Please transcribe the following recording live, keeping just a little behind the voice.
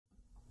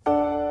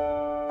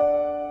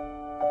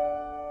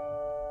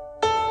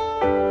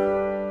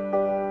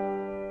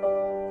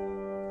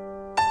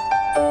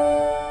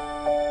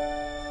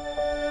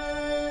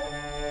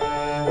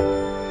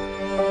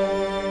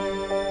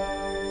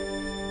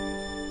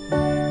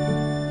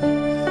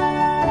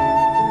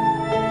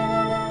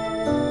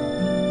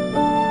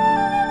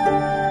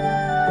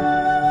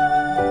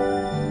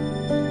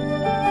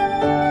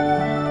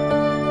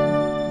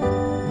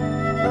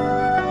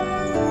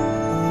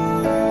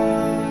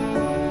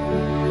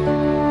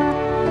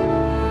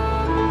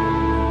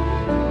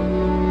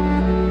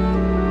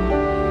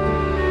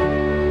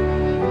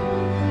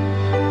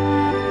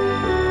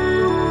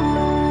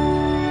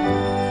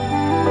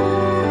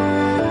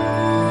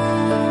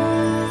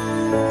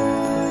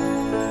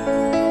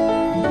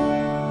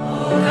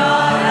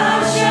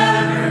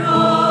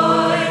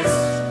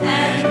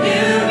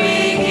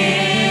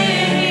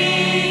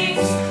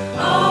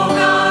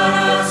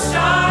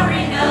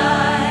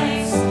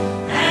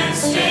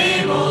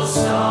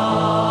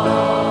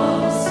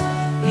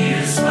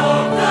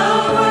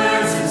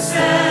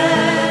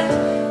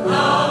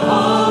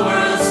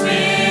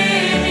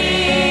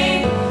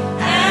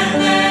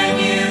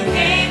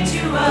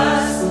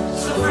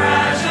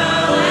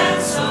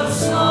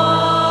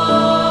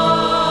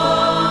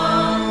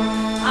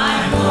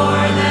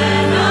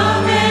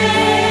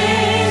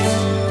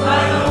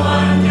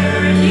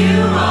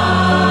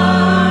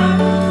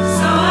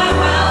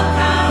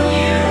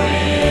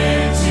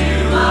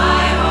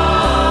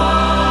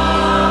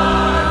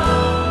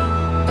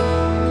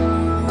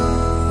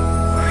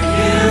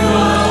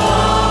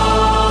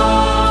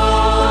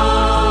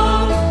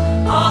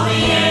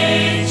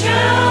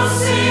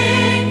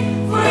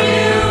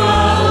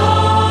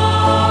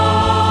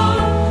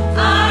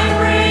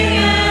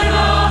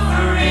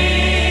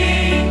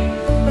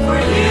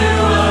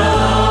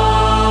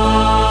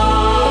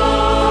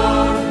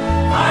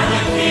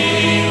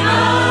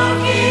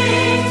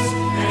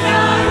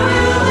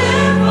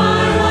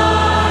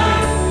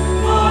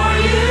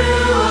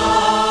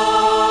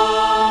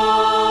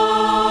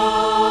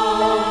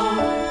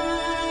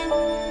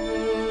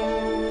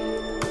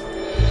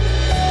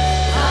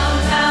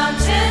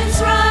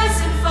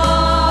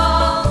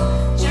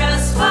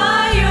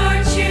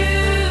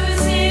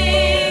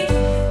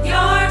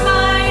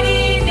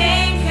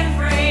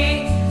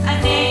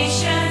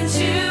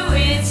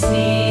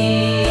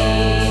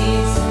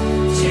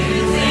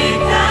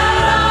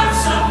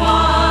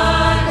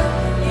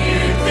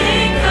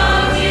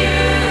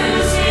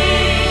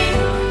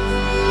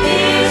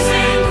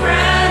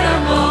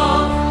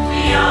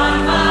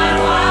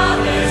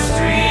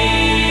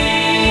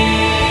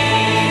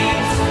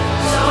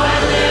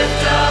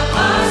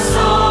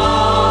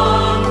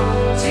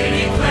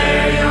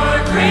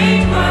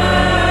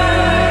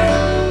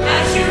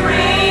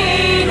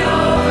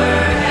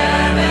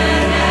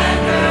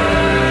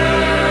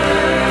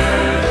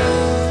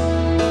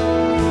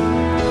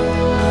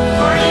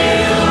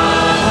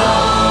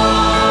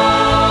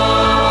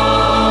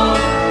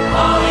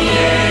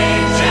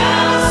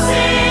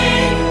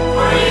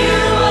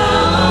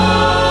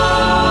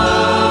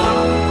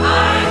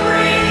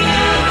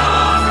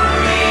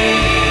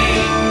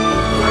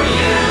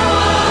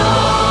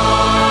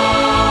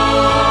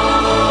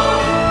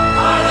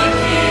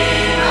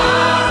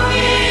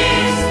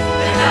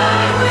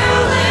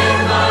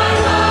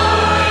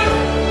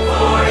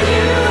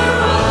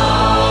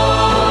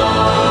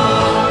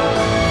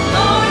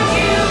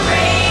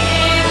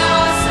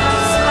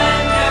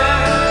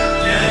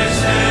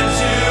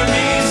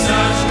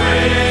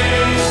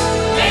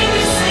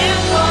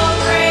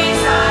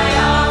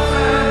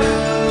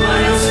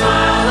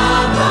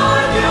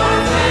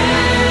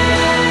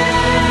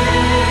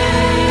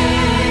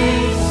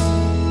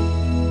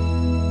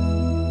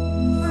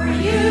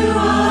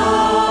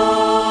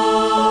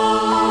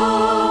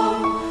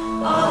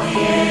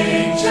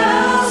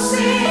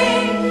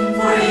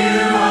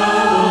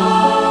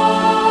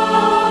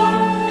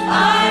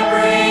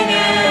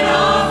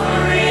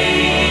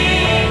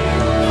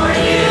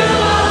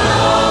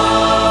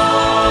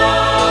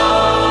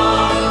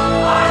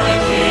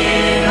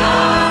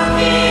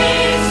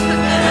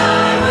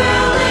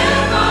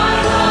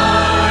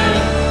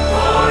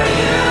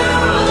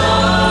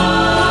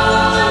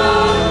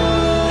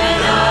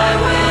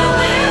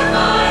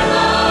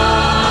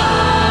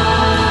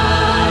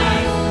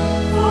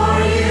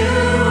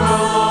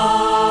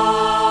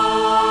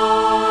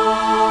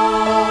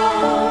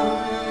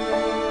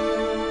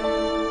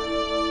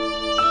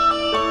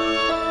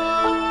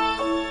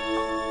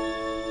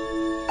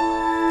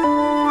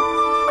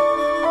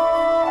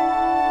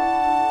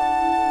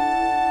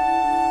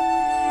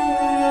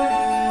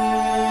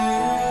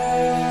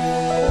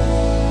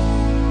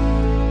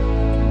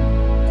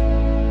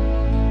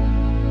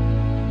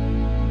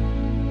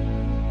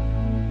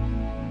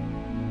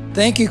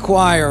Thank you,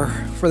 choir,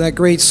 for that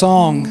great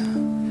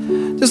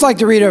song. Just like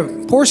to read a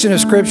portion of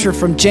scripture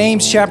from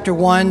James chapter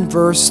 1,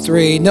 verse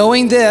 3.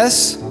 Knowing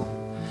this,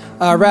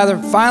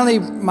 finally,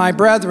 my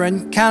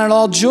brethren, count it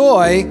all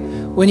joy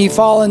when you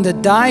fall into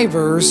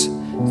divers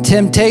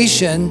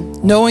temptation,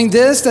 knowing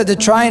this, that the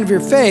trying of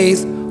your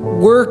faith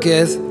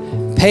worketh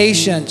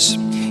patience.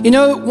 You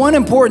know, one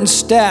important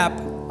step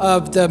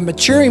of the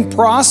maturing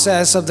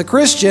process of the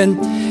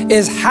Christian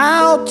is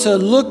how to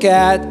look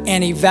at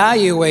and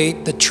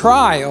evaluate the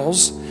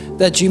trials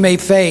that you may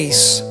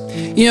face.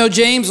 You know,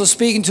 James was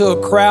speaking to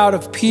a crowd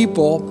of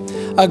people,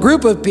 a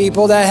group of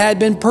people that had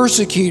been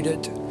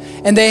persecuted.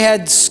 And they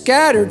had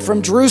scattered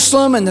from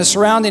Jerusalem and the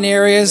surrounding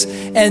areas,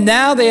 and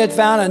now they had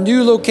found a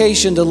new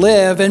location to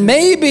live. And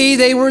maybe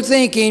they were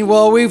thinking,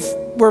 well,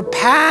 we're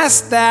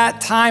past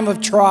that time of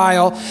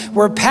trial.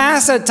 We're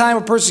past that time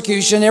of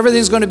persecution.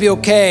 Everything's going to be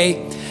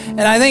okay.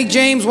 And I think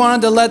James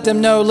wanted to let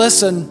them know,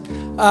 listen,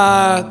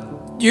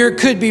 there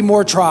could be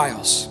more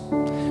trials.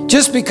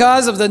 Just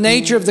because of the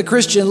nature of the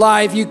Christian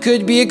life, you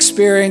could be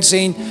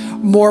experiencing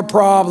more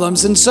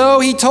problems. And so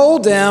he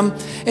told them,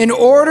 in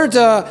order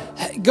to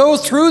go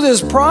through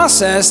this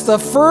process, the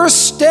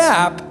first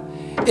step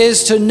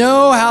is to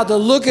know how to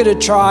look at a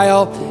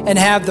trial and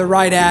have the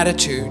right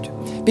attitude.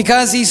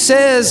 Because he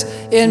says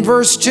in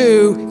verse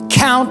 2,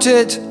 count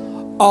it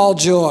all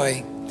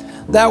joy.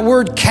 That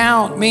word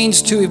count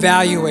means to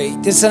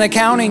evaluate. It's an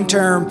accounting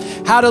term,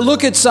 how to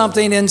look at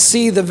something and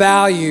see the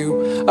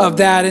value of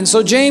that. And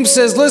so James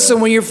says, listen,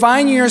 when you're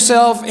finding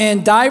yourself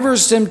in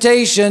diverse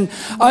temptation,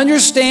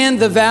 understand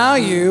the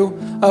value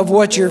of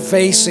what you're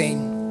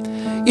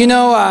facing. You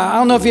know, I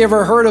don't know if you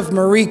ever heard of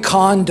Marie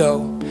Kondo.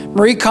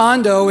 Marie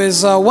Kondo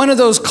is one of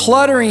those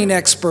cluttering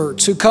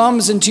experts who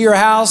comes into your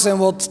house and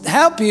will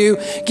help you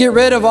get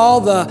rid of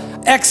all the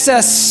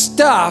excess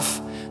stuff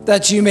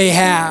that you may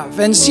have.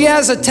 And she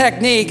has a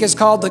technique, it's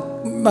called the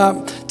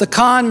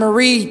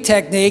KonMari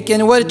technique.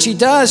 And what she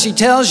does, she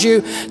tells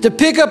you to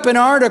pick up an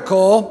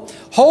article,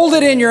 hold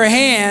it in your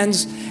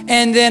hands,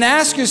 and then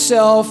ask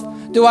yourself,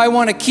 do I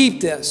want to keep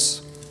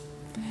this?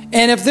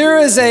 And if there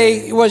is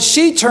what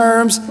she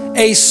terms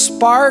a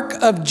spark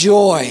of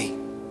joy,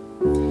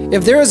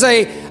 if there is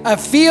a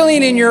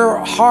feeling in your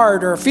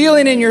heart or a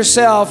feeling in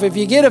yourself, if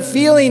you get a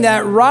feeling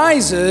that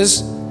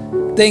rises,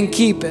 then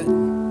keep it.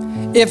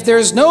 If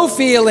there's no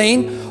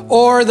feeling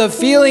or the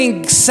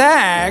feeling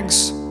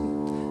sags,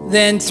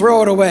 then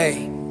throw it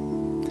away.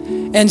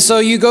 And so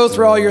you go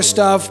through all your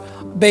stuff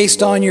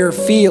based on your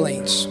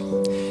feelings.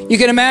 You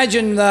can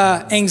imagine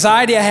the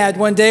anxiety I had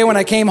one day when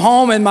I came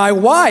home and my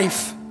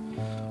wife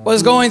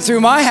was going through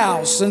my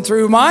house and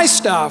through my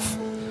stuff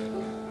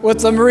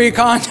with the Marie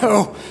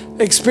Kondo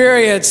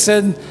experience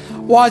and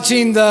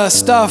watching the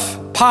stuff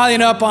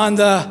piling up on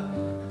the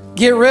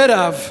get rid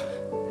of.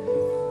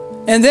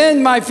 And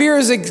then my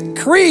fears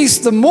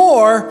increased the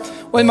more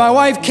when my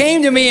wife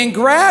came to me and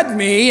grabbed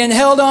me and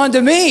held on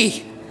to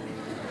me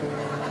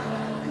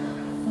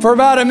for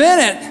about a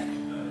minute.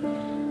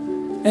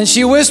 And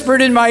she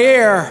whispered in my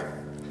ear,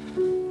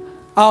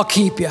 I'll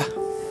keep you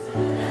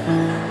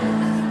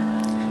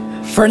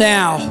for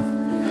now.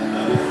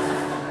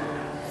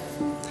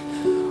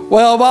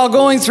 Well, while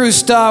going through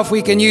stuff,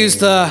 we can use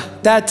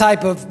that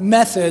type of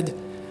method.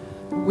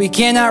 We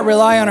cannot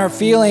rely on our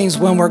feelings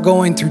when we're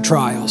going through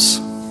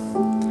trials.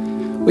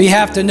 We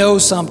have to know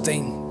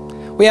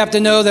something. We have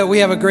to know that we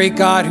have a great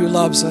God who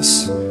loves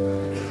us.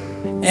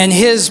 And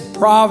His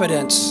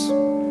providence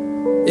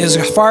is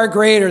far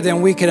greater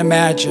than we can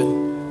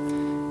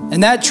imagine.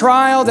 And that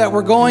trial that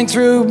we're going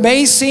through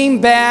may seem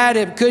bad.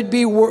 It could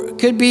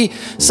be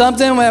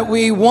something that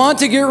we want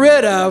to get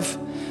rid of,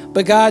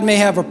 but God may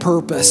have a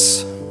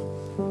purpose.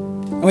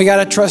 And we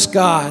got to trust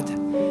God.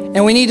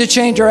 And we need to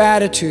change our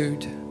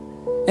attitude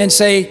and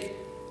say,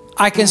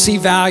 I can see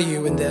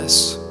value in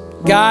this.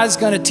 God's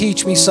going to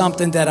teach me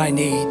something that I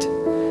need.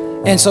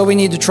 And so we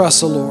need to trust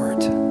the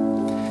Lord.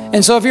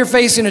 And so if you're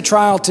facing a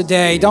trial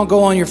today, don't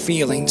go on your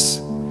feelings.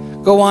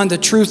 Go on the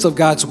truth of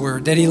God's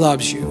word, that He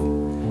loves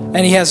you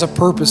and He has a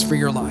purpose for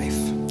your life.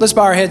 Let's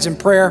bow our heads in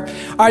prayer.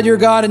 Our dear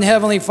God and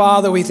Heavenly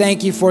Father, we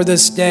thank You for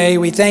this day.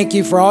 We thank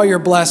You for all Your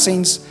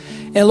blessings.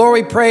 And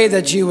Lord, we pray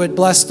that You would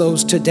bless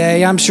those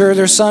today. I'm sure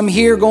there's some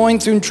here going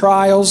through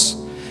trials,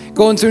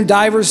 going through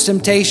diverse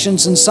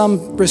temptations in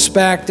some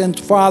respect. And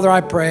Father,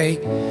 I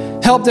pray,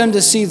 help them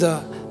to see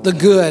the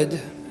good.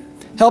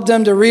 Help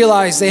them to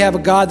realize they have a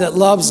God that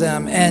loves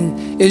them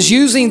and is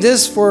using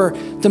this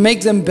to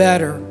make them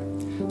better.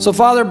 So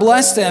Father,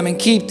 bless them and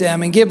keep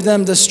them and give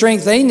them the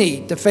strength they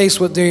need to face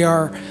what they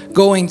are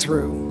going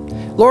through.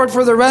 Lord,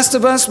 for the rest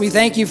of us, we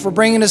thank You for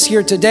bringing us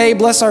here today.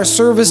 Bless our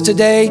service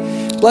today.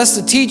 Bless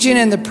the teaching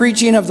and the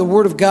preaching of the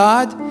Word of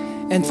God.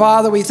 And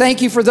Father, we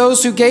thank You for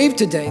those who gave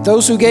today,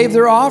 those who gave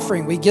their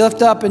offering. We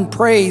lift up and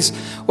praise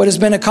what has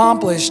been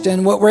accomplished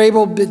and what we're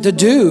able to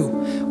do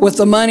with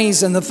the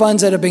monies and the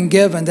funds that have been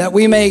given, that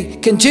we may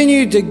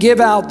continue to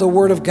give out the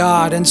Word of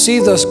God and see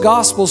this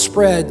gospel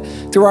spread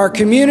through our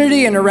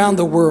community and around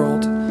the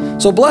world.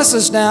 So bless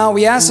us now.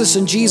 We ask this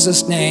in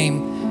Jesus'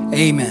 name.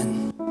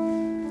 Amen.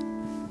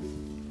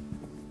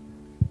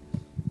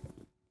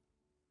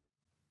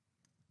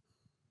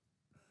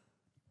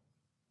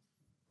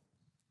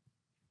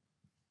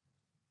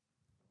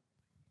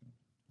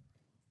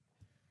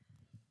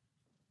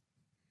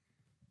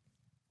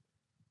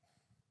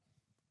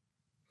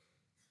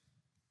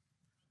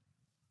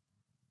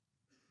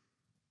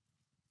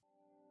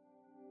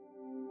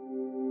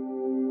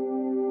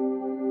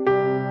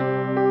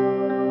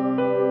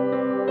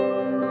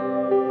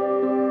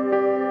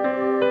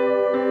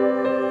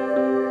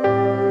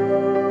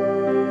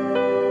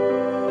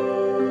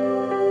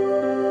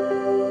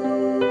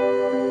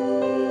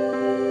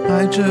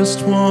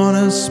 just want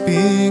to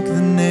speak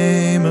the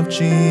name of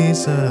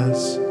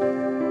Jesus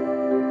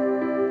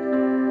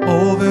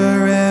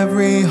over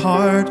every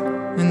heart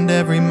and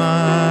every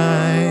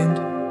mind.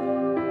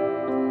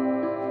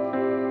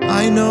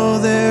 I know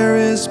there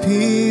is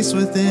peace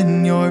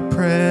within your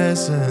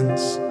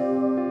presence.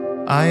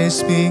 I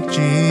speak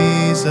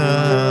Jesus.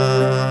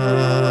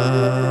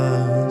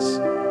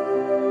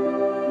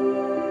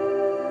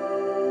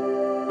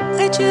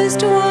 I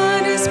just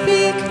want to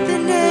speak the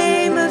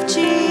name of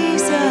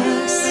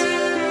Jesus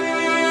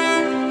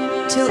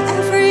till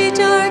every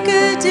dark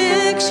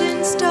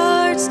addiction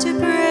starts to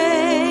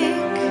break,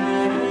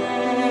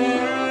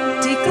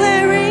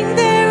 declaring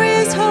there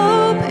is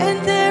hope and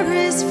there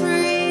is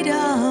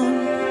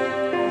freedom.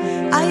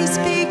 I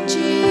speak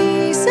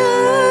Jesus.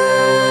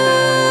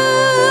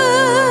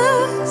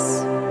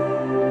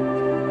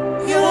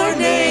 Your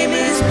name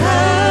is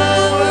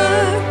power.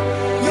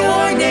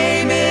 Your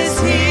name is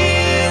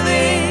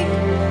healing.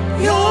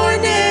 Your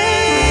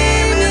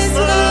name is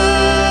life.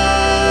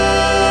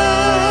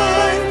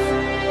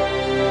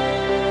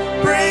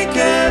 Break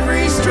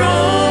every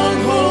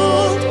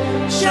stronghold.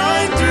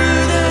 Shine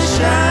through the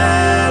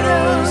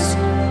shadows.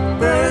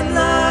 Burn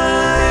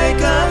like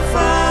a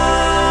fire.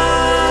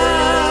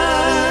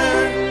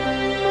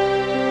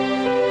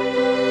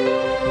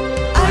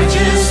 I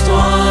just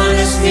want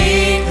to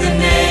speak the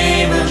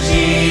name of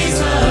Jesus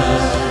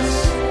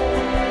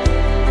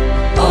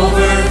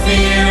over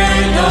fear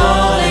and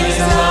all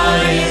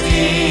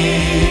anxiety,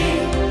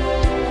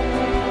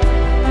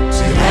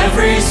 to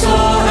every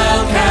soul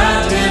held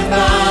captive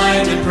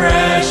by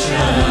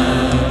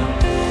depression.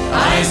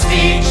 I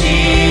speak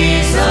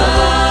Jesus.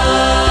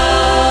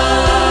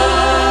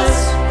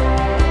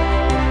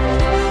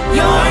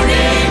 Your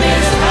name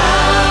is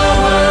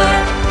power.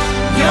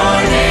 Your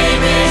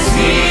name is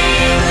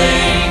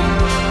healing.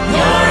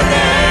 Your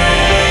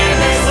name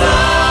is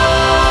life.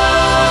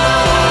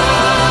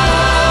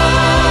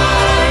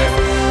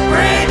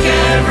 Break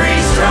every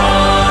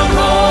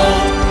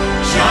stronghold.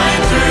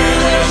 Shine through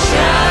the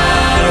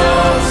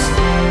shadows.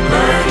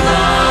 Burn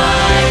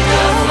like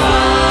a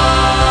fire.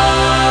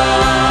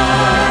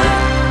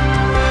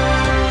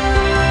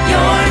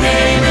 Your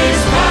name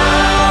is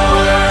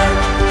power.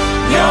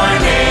 Your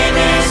name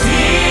is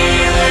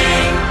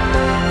healing.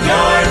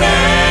 Your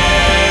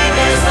name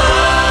is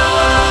life.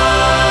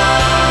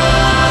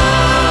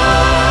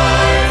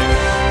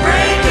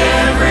 Break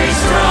every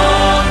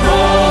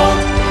stronghold.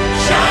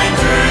 Shine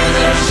through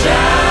the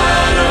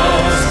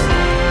shadows.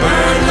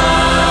 Burn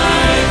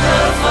like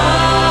a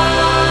fire.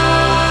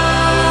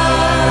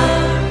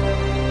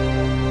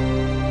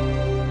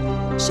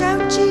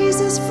 Shout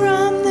Jesus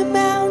from the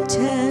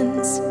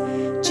mountains,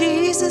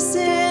 Jesus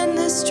in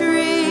the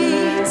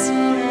streets,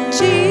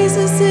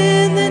 Jesus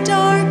in the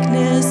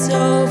darkness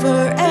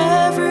over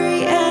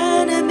every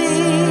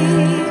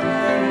enemy.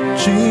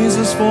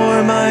 Jesus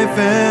for my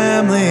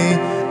family,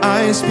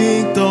 I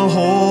speak the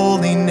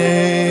holy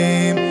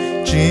name,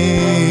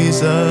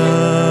 Jesus.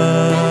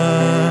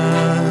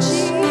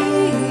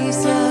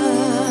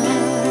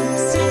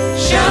 Jesus.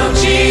 Shout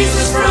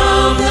Jesus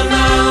from the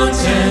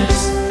mountains,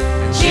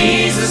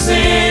 Jesus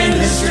in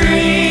the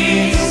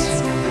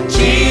streets,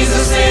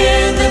 Jesus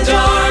in the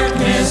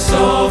darkness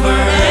over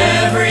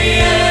every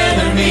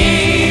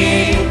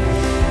enemy.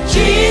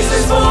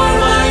 Jesus for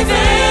my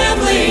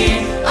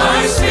family,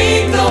 I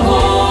speak the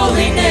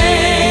holy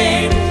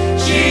name,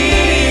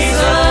 Jesus.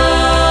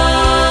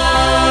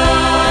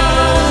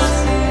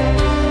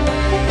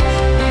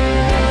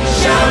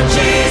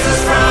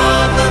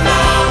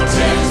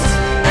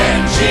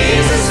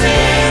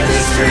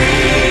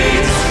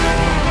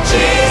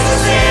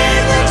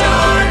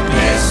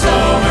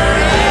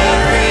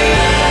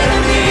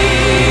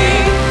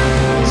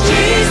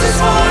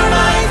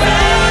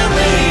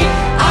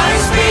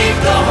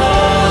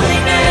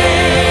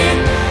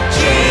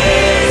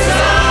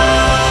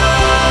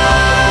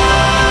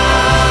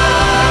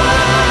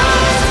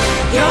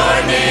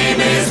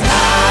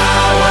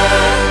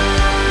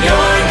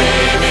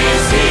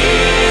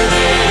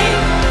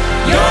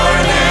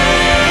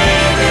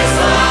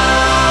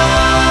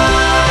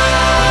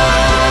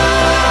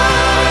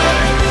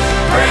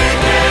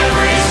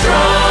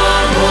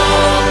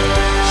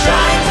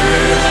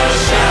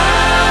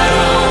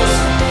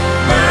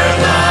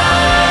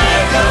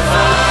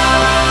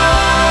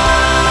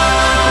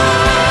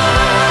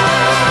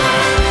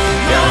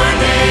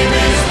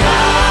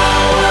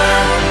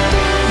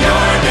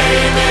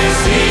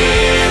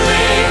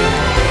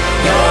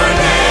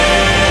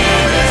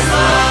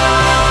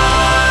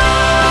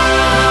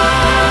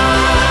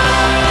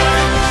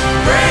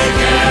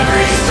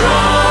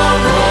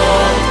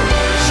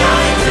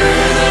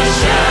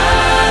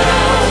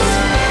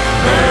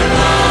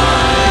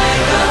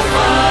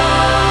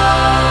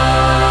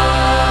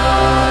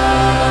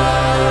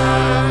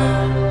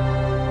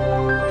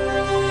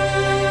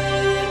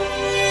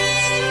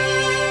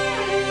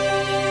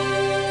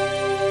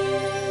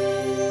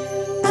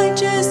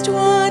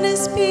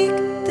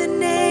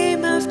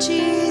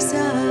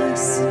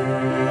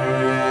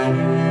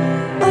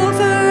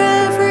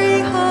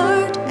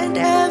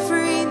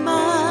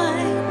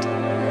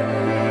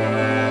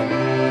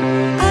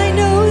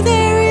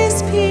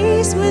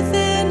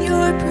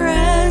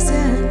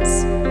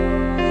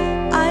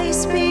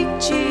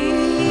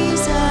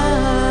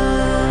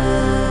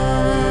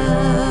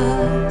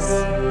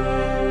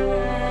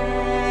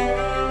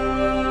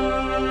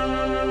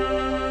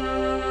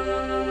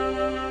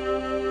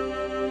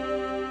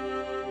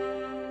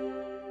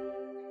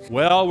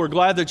 Well, we're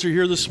glad that you're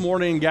here this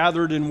morning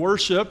gathered in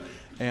worship,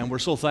 and we're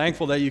so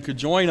thankful that you could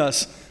join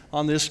us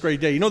on this great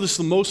day. You know, this is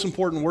the most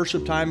important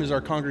worship time is our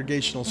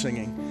congregational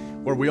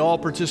singing, where we all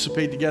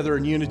participate together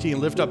in unity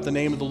and lift up the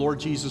name of the Lord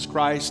Jesus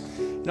Christ.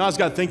 You know, I was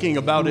got thinking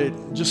about it,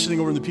 just sitting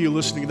over in the pew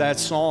listening to that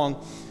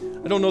song.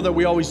 I don't know that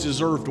we always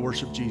deserve to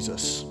worship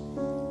Jesus.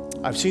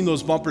 I've seen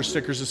those bumper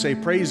stickers that say,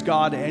 praise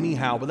God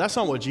anyhow, but that's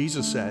not what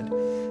Jesus said.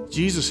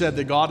 Jesus said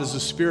that God is a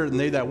spirit, and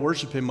they that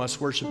worship him must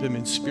worship him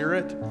in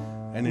spirit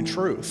and in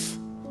truth.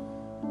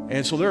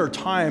 And so there are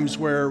times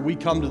where we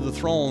come to the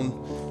throne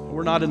and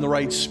we're not in the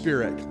right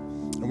spirit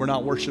and we're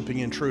not worshiping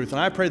in truth.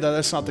 And I pray that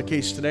that's not the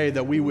case today,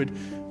 that we would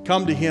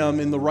come to him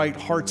in the right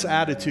heart's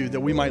attitude, that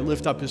we might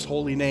lift up his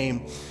holy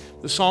name.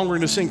 The song we're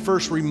going to sing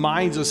first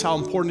reminds us how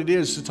important it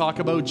is to talk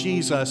about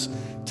Jesus.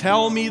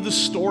 Tell me the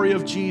story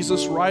of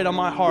Jesus right on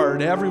my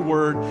heart, every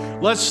word.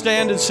 Let's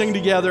stand and sing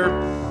together.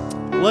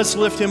 Let's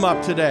lift him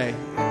up today.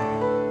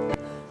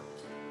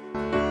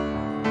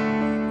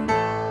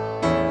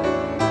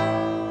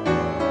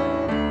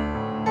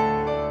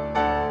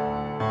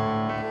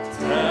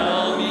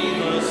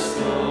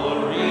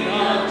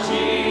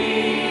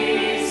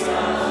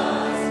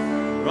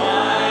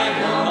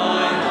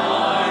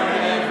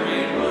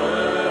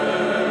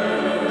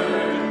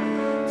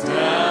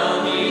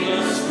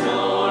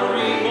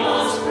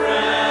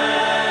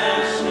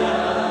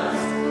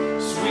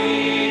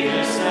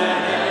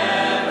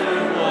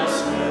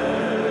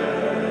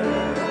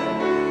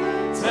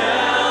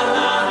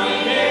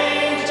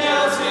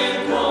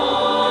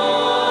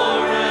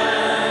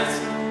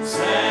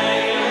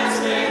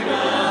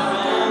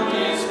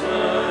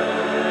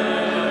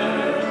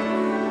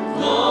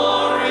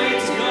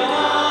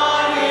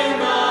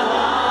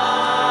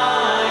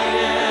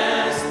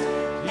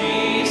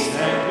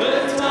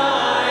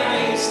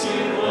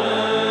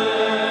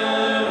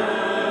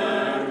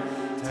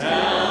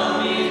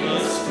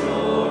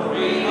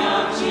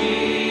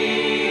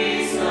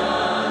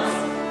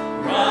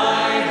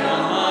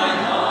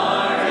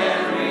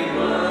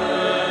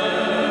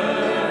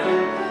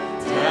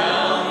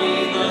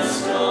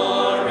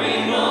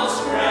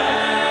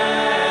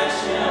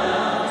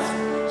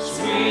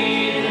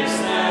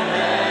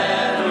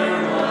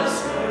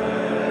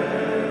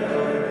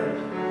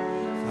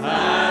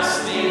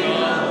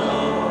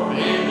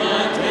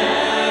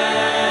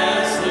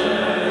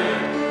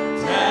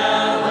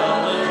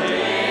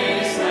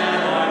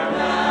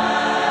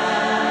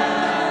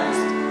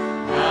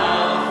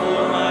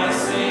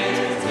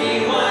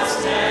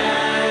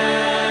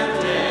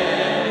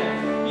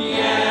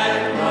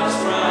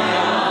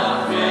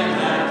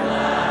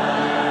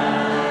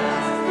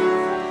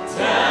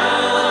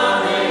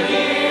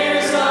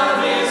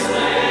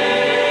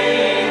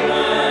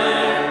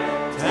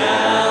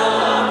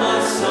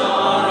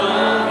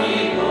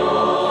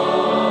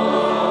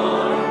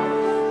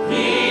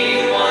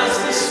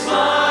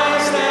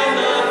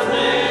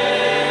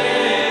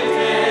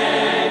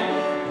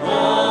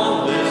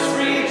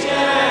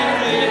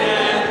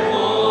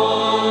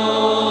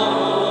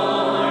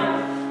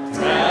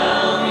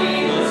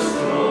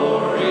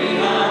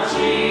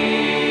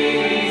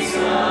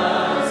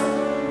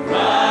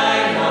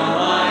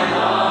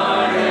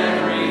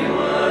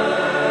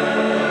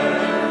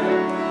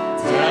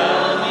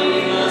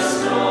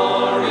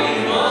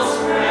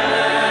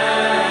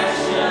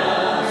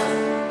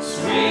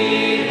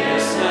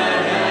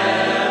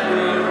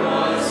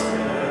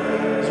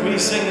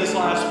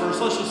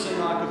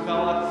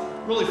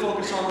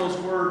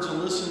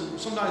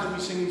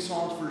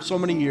 So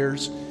many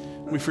years,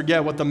 we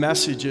forget what the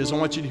message is. I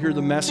want you to hear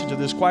the message of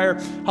this. Choir,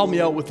 help me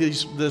out with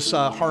this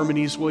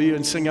harmonies, will you,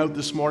 and sing out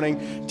this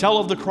morning. Tell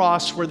of the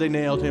cross where they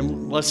nailed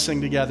him. Let's sing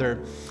together.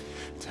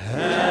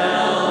 Tell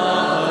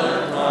of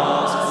the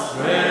cross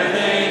where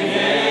they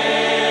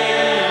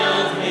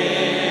nailed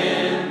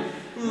him,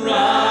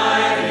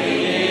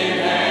 writhing in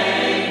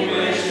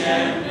anguish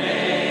and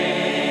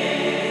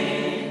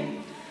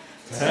pain.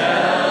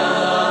 Tell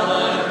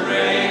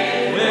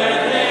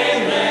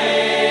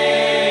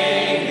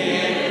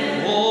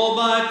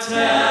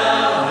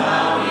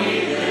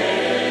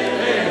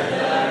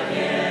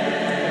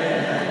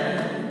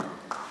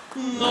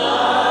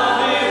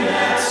Love in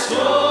that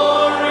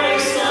story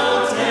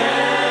so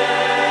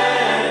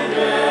tender.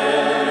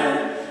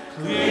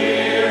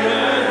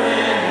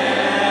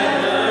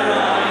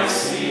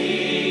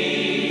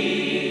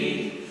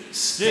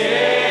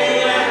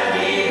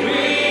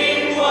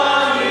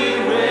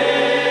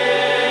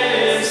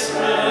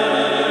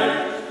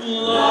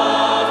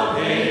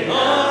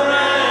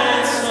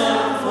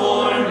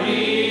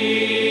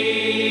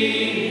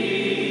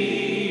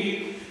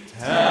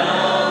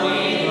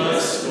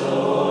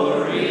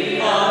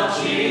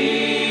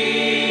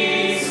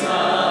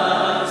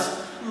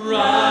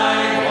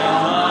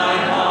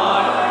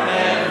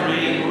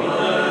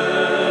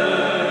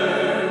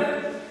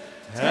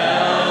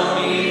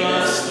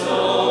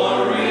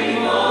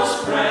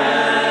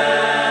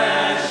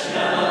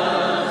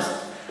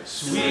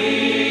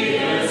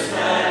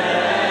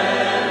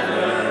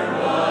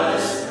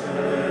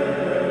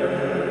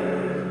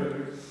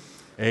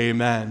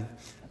 Amen.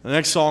 The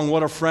next song,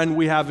 What a Friend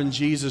We Have in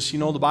Jesus. You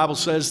know, the Bible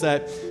says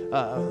that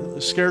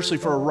scarcely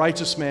for a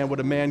righteous man would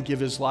a man give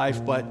his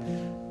life, but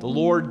the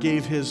Lord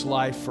gave his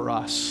life for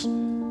us.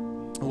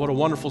 And what a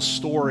wonderful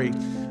story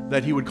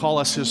that he would call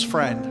us his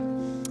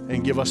friend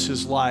and give us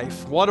his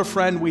life. What a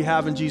friend we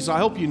have in Jesus. I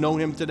hope you know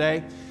him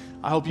today.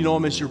 I hope you know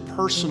him as your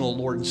personal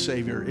Lord and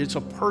Savior. It's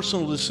a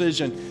personal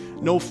decision.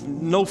 No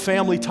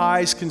family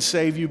ties can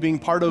save you. Being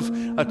part of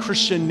a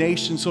Christian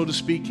nation, so to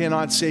speak,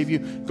 cannot save you.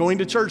 Going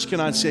to church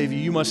cannot save you.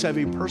 You must have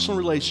a personal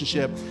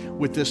relationship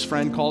with this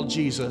friend called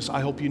Jesus. I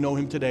hope you know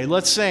him today.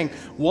 Let's sing,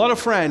 What a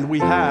Friend We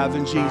Have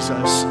in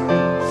Jesus.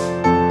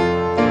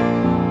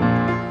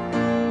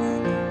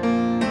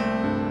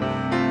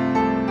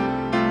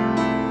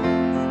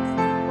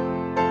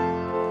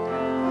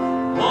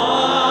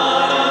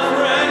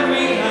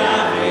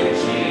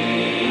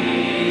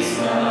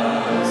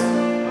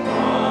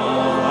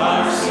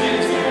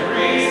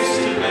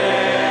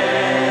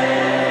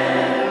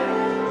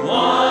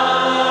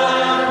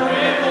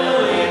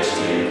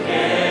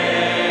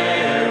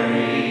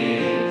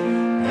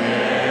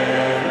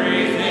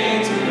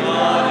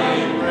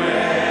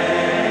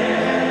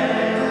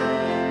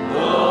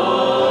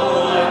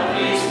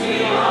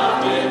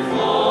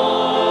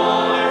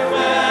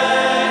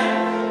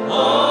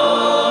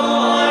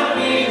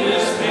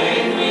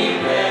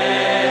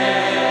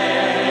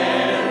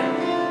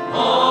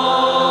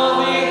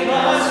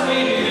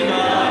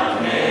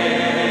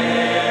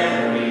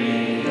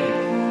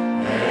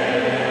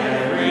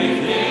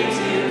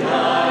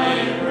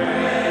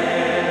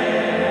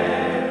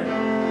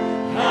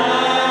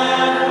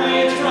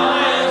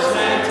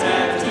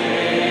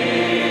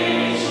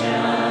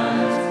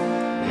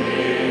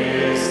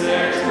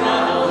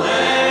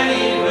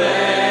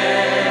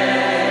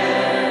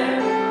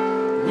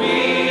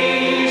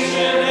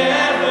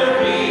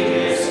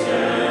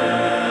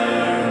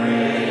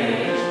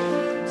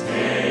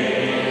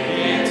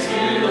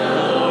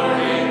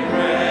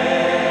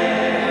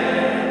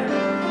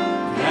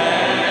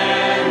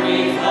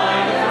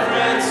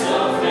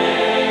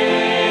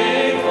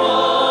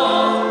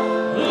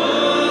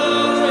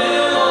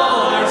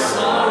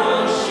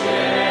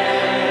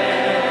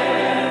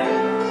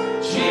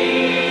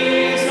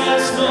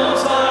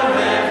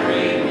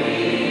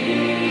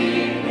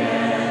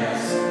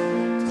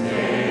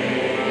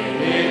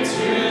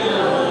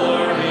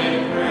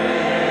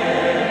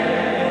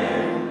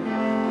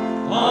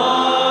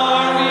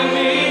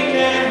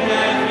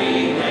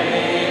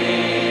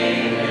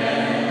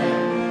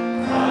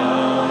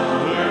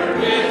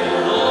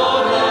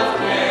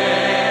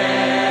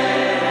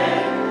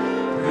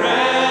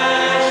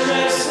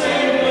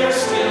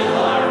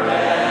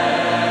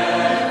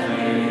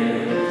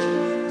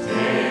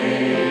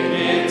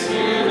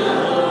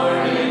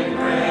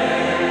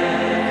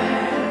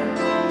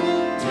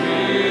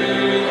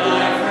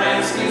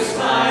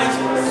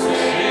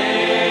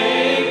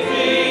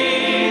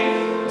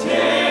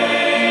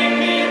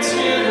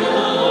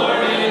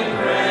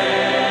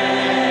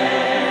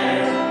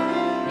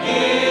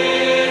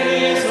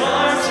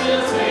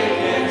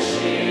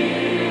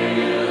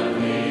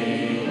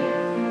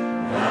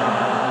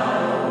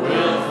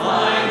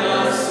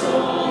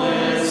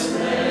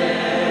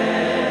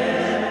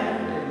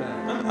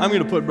 I'm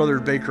going to put Brother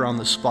Baker on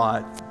the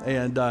spot.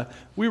 And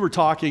we were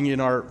talking in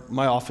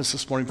my office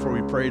this morning before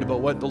we prayed about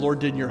what the Lord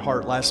did in your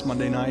heart last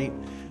Monday night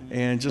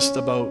and just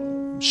about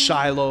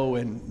Shiloh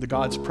and the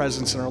God's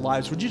presence in our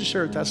lives. Would you just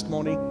share a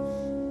testimony?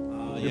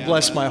 You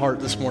blessed my heart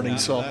this morning.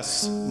 So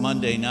last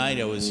Monday night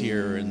I was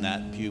here in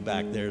that pew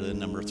back there, the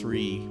number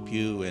 3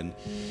 pew, and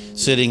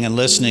sitting and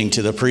listening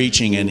to the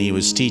preaching, and he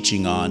was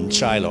teaching on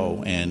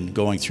Shiloh and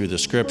going through the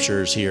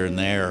scriptures here and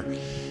there.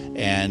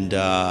 And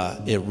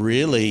it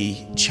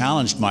really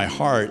challenged my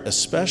heart,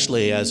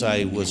 especially as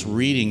I was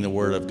reading the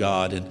Word of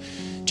God. And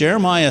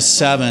Jeremiah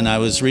 7, I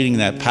was reading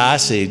that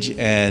passage,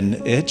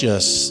 and it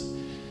just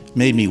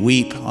made me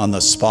weep on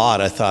the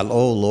spot. I thought,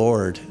 oh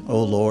Lord,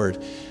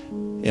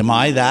 am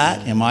I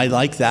that? Am I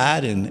like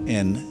that?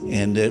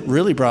 And it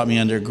really brought me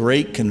under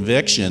great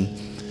conviction.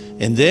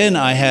 And then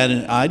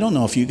I don't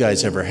know if you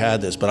guys ever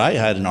had this, but I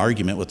had an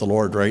argument with the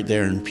Lord right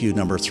there in pew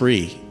number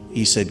 3.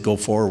 He said, go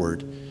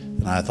forward.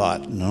 And I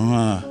thought,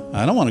 no,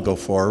 I don't want to go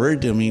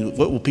forward. I mean,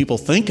 what will people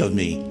think of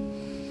me?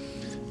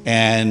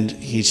 And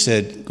he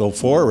said, go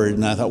forward.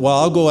 And I thought, well,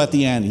 I'll go at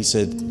the end. He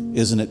said,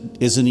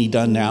 isn't he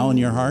done now in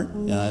your heart?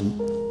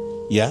 And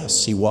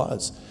yes, he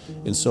was.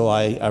 And so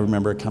I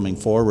remember coming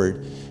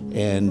forward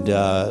and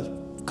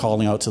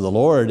calling out to the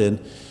Lord.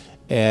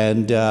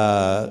 And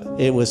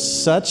it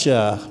was such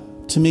to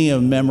me, a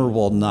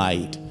memorable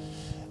night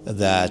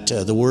that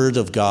the Word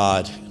of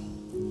God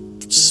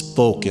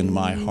spoke in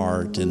my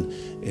heart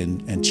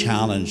and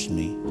challenged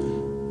me.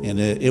 And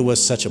it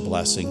was such a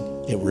blessing.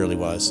 It really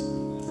was.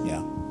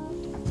 Yeah.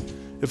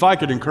 If I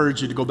could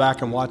encourage you to go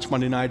back and watch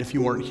Monday night if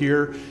you weren't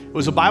here, it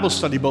was a Bible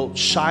study about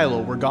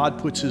Shiloh, where God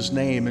puts his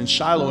name. And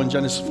Shiloh in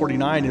Genesis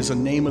 49 is a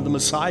name of the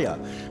Messiah,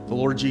 the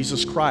Lord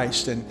Jesus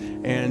Christ.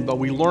 But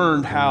we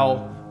learned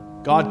how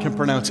God can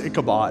pronounce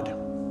Ichabod.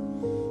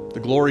 The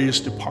glory is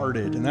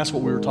departed, and that's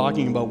what we were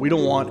talking about. We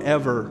don't want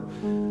ever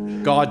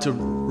God to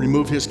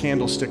remove his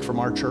candlestick from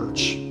our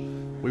church.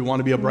 We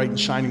want to be a bright and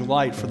shining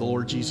light for the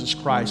Lord Jesus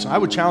Christ. I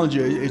would challenge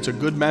you, it's a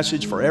good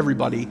message for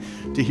everybody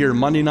to hear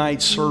Monday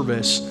night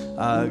service,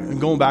 and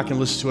going back and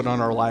listen to it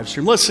on our live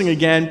stream. Let's sing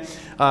again.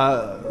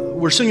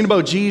 We're singing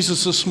about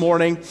Jesus this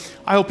morning.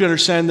 I hope you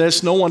understand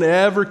this. No one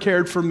ever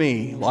cared for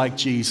me like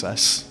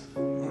Jesus.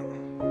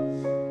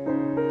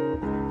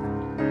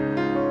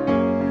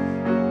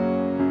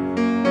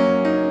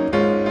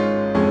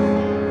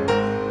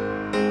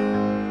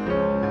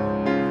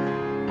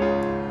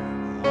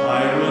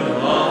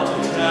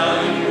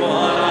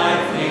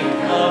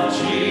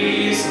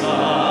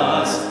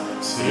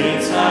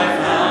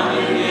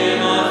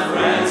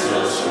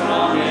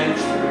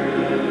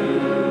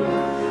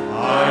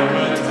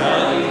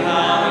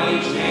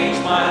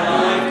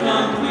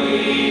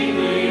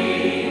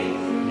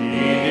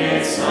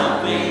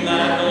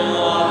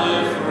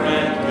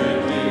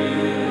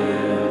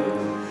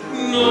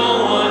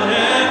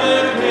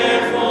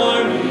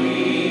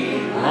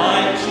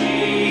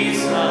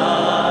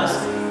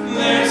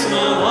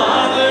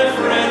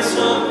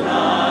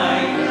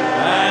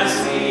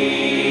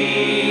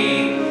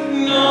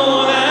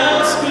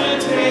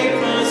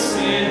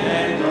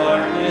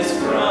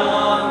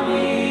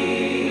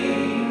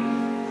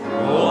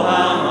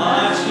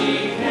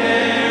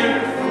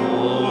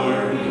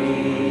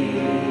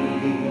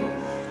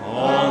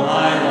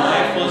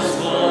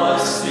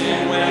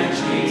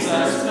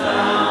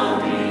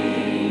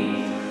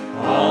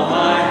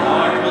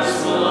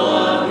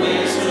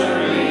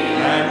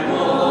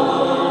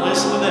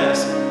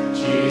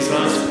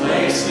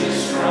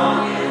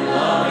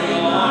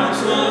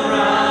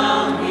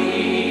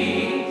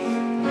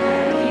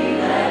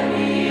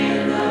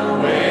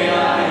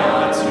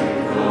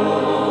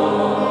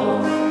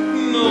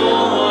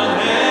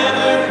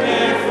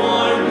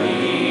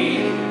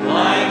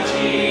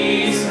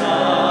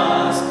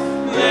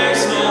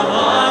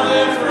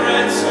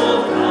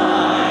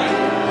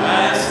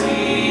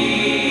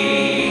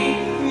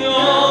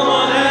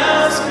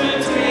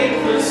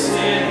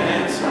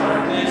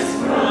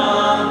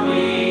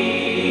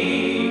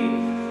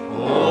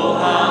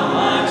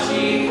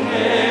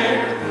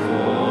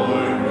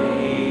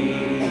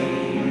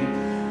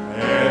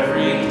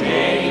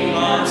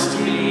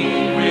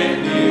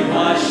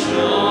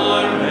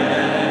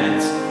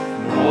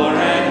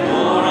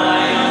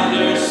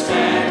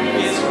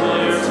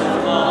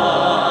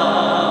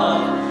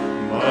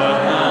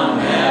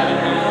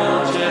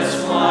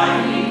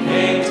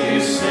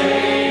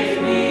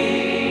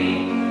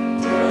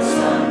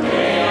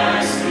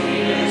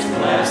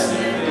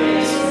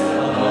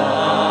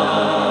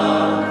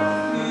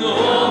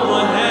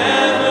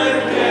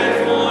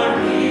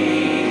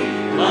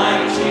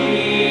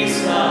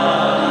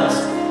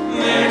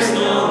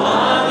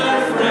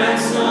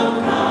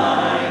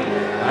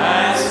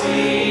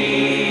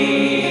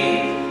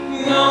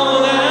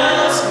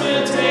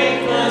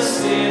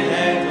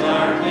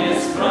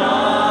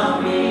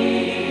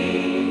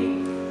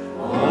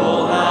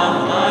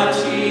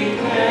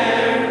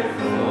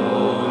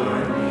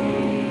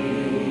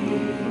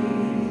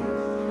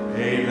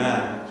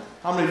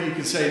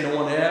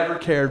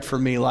 Cared for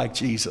me like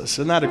Jesus.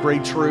 Isn't that a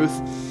great truth?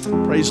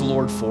 Praise the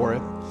Lord for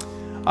it.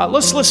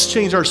 Let's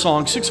change our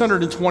song.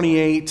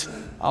 628.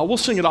 We'll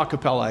sing it a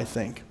cappella, I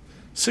think.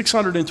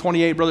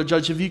 628, Brother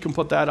Judge, if you can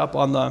put that up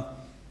on the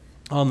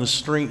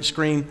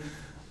screen.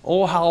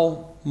 Oh,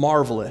 how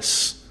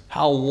marvelous,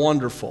 how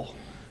wonderful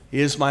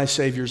is my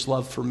Savior's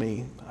love for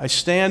me. I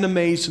stand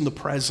amazed in the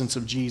presence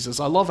of Jesus.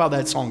 I love how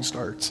that song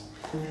starts.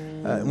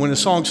 When a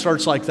song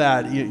starts like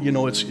that, you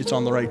know it's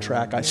on the right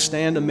track. I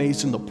stand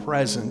amazed in the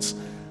presence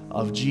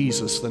of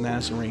Jesus the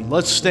Nazarene.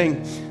 Let's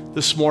sing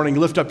this morning.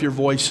 Lift up your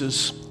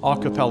voices a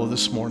cappella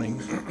this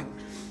morning.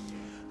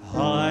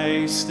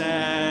 I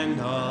stand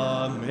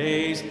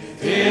amazed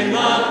in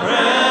the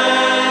presence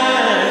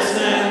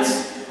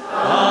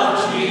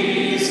of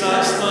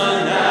Jesus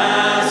the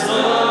Nazarene,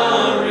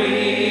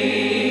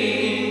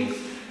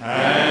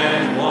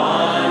 and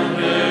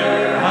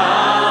wonder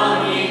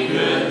how he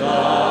could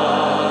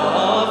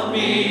love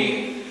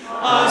me,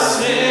 a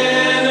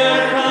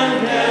sinner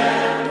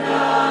condemned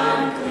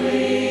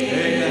unclean.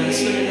 Amen.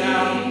 Sing it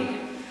now.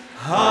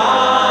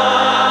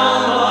 How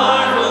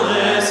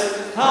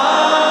marvelous,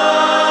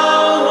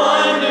 how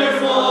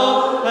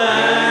wonderful,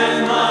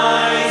 and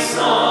my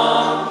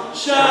song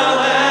shall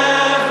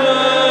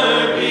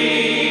ever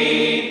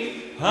be.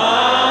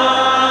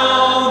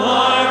 How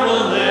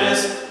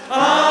marvelous,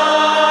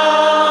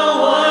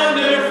 how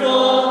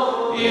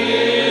wonderful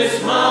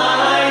is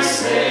my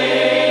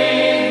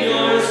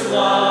Savior's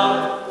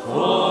love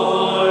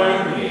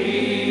for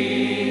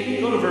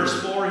me. Go to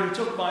verse 4. He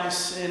took my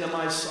sin and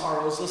my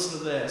sorrows. Listen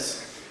to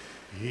this.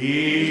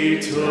 He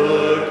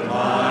took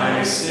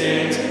my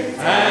sins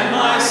and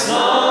my sorrows.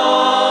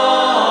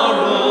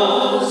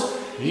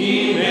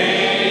 He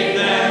made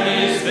them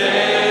his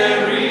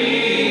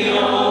very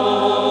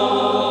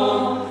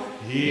own.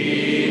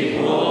 He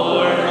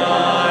bore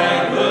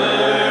my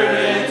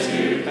burden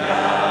to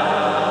Calvary.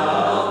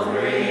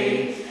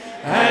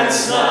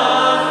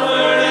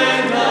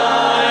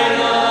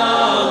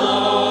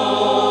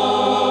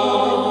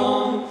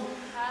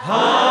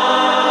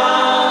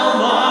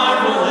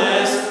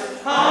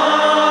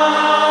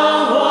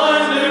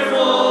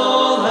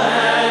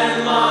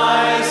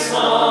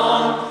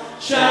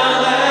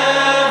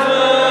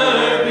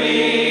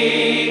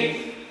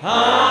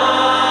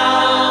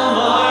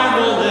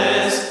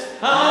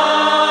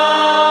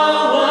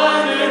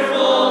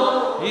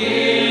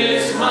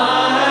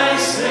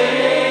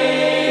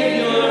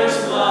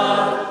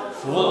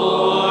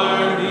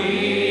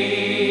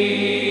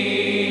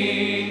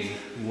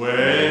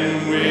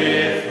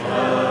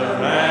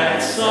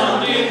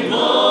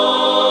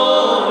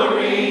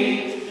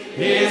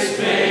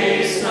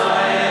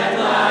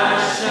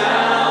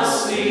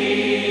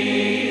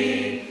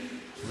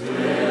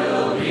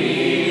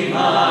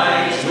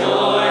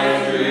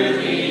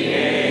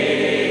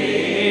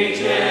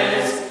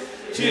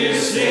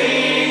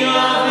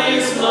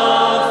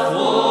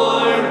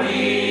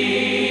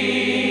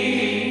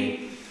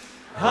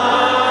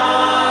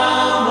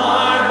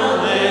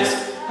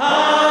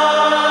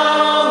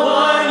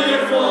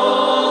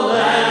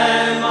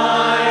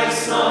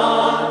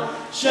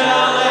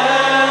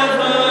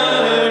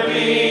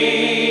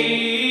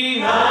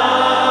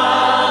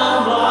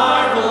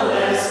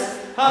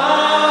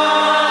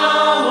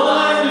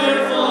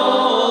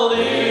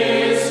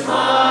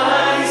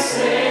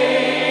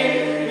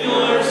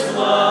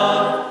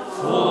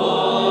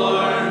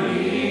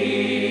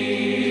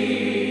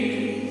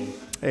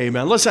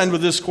 Amen. Let's end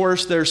with this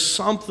chorus. There's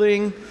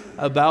something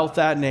about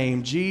that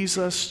name,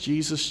 Jesus,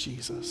 Jesus,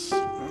 Jesus.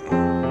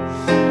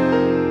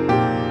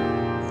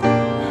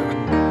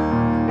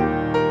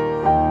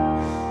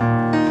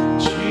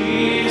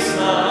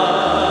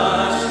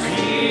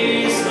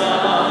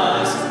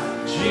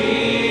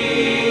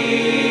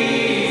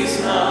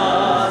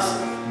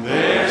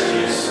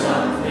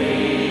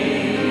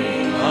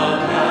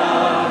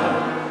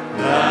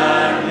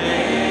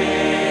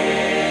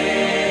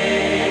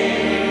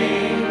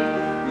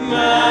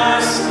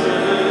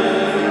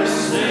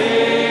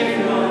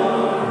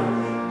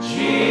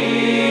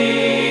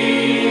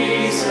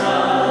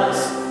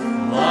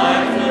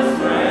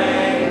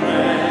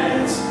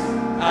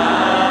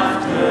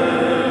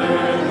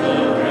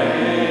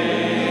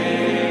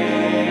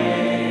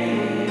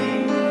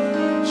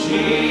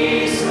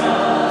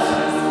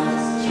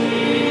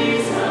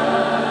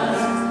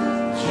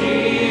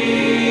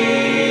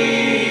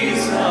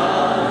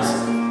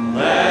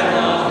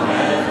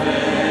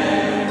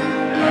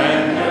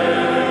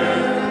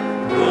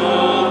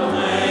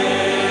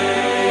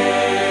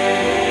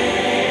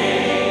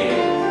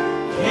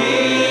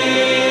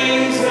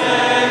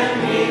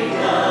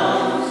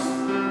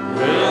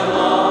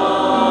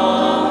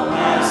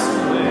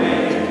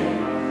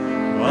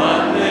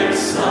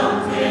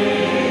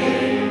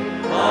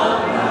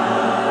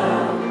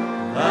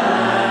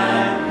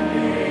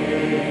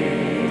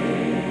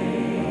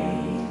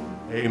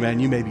 Amen.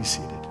 You may be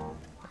seated.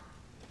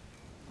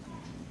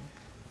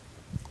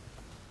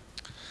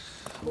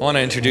 I want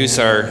to introduce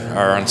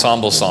our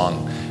ensemble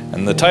song,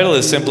 and the title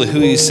is simply Who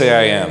You Say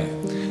I Am.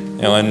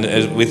 You know, and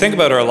as we think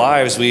about our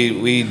lives,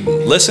 we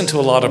listen to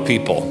a lot of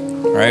people,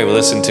 right? We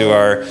listen to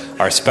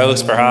our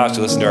spouse, perhaps.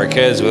 We listen to our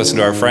kids. We listen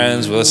to our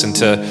friends. We listen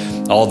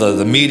to all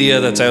the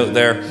media that's out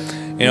there.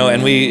 You know,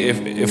 and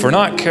if we're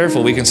not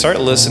careful, we can start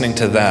listening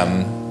to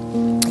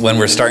them when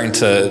we're starting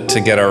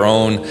to get our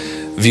own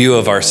view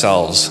of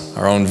ourselves,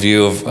 our own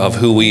view of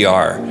who we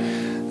are.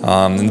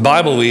 In the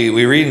Bible,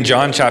 we read in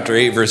John chapter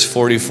 8, verse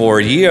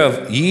 44,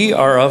 Ye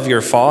are of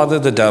your father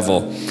the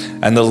devil,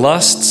 and the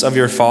lusts of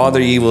your father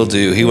ye will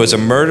do. He was a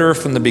murderer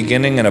from the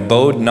beginning, and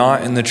abode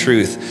not in the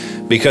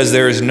truth, because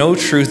there is no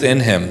truth in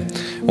him.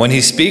 When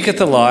he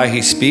speaketh a lie,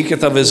 he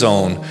speaketh of his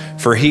own,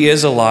 for he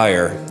is a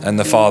liar, and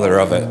the father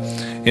of it.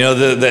 You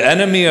know, the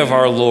enemy of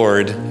our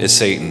Lord is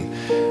Satan.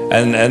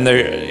 And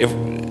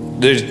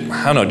there's,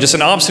 I don't know, just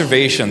an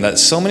observation that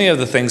so many of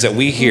the things that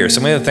we hear,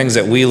 so many of the things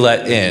that we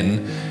let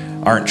in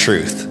aren't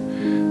truth.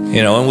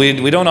 You know, and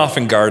we don't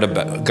often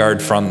guard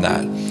from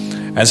that.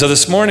 And so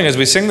this morning, as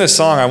we sing this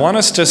song, I want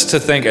us just to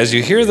think, as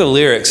you hear the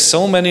lyrics,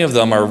 so many of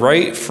them are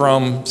right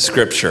from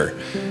Scripture.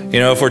 You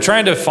know, if we're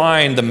trying to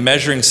find the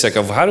measuring stick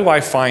of how do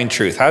I find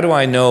truth? How do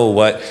I know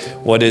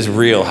what is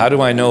real? How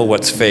do I know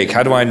what's fake?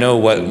 How do I know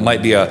what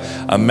might be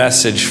a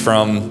message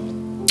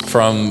from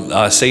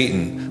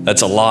Satan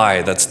that's a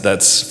lie,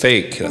 that's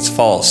fake, that's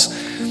false?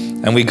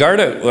 And we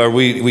guard it, or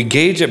we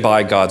gauge it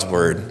by God's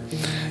word.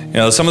 You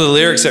know, some of the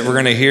lyrics that we're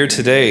going to hear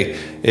today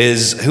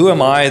is, who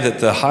am I that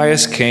the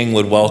highest king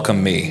would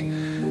welcome me?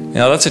 You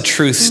know, that's a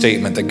truth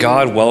statement, that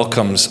God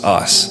welcomes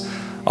us.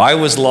 I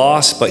was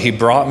lost, but he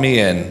brought me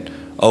in.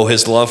 Oh,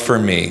 his love for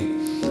me.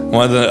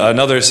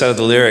 Another set of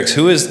the lyrics,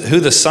 who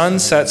the Son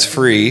sets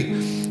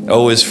free,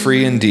 oh, is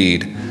free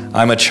indeed.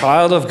 I'm a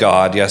child of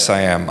God, yes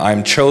I am.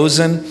 I'm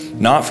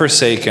chosen, not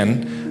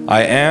forsaken.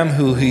 I am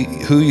who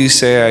you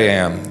say I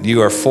am.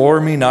 You are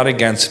for me, not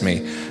against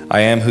me.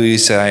 I am who you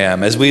say I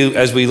am. As we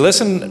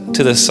listen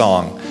to this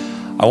song,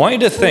 I want you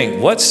to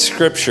think, what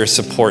scripture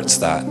supports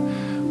that?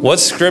 What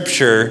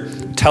scripture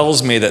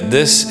tells me that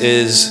this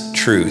is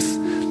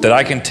truth, that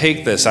I can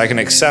take this, I can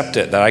accept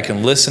it, that I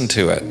can listen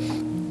to it?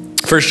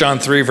 1 John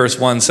 3 verse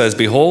 1 says,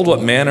 "Behold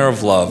what manner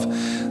of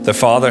love the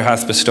Father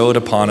hath bestowed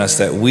upon us,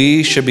 that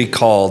we should be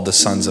called the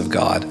sons of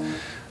God."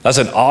 That's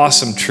an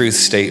awesome truth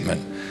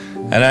statement.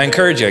 And I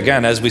encourage you,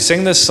 again, as we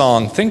sing this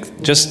song,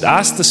 just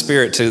ask the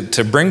Spirit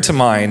to bring to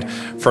mind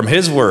from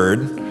His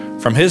word,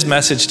 from His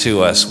message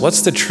to us,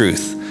 what's the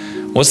truth?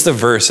 What's the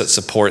verse that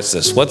supports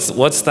this?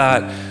 What's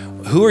that?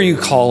 Who are you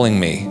calling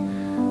me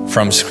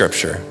from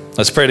Scripture?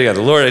 Let's pray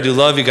together. Lord, I do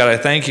love you, God. I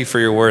thank you for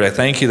your word. I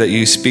thank you that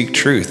you speak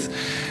truth.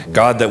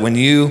 God, that when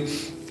you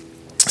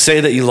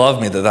say that you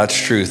love me, that's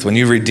truth. When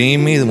you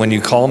redeem me, when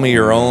you call me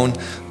your own,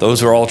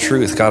 those are all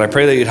truth. God, I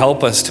pray that you'd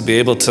help us to be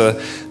able to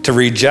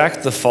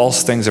reject the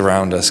false things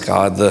around us,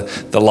 God,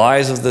 the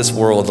lies of this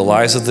world, the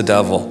lies of the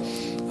devil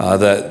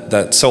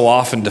that so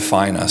often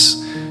define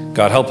us.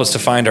 God, help us to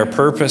find our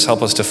purpose,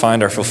 help us to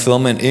find our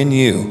fulfillment in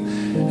you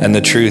and the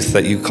truth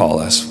that you call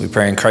us. We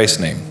pray in Christ's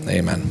name,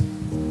 amen.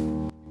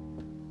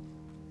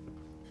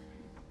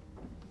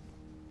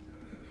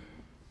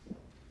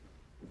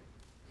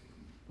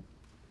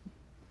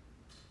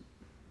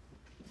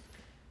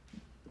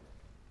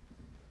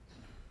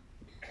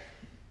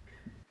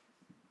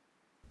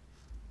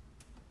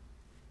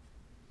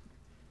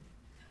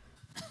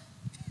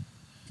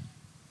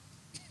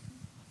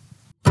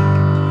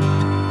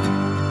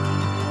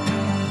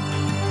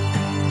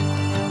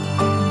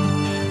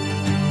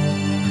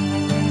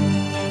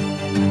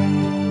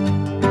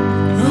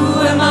 Who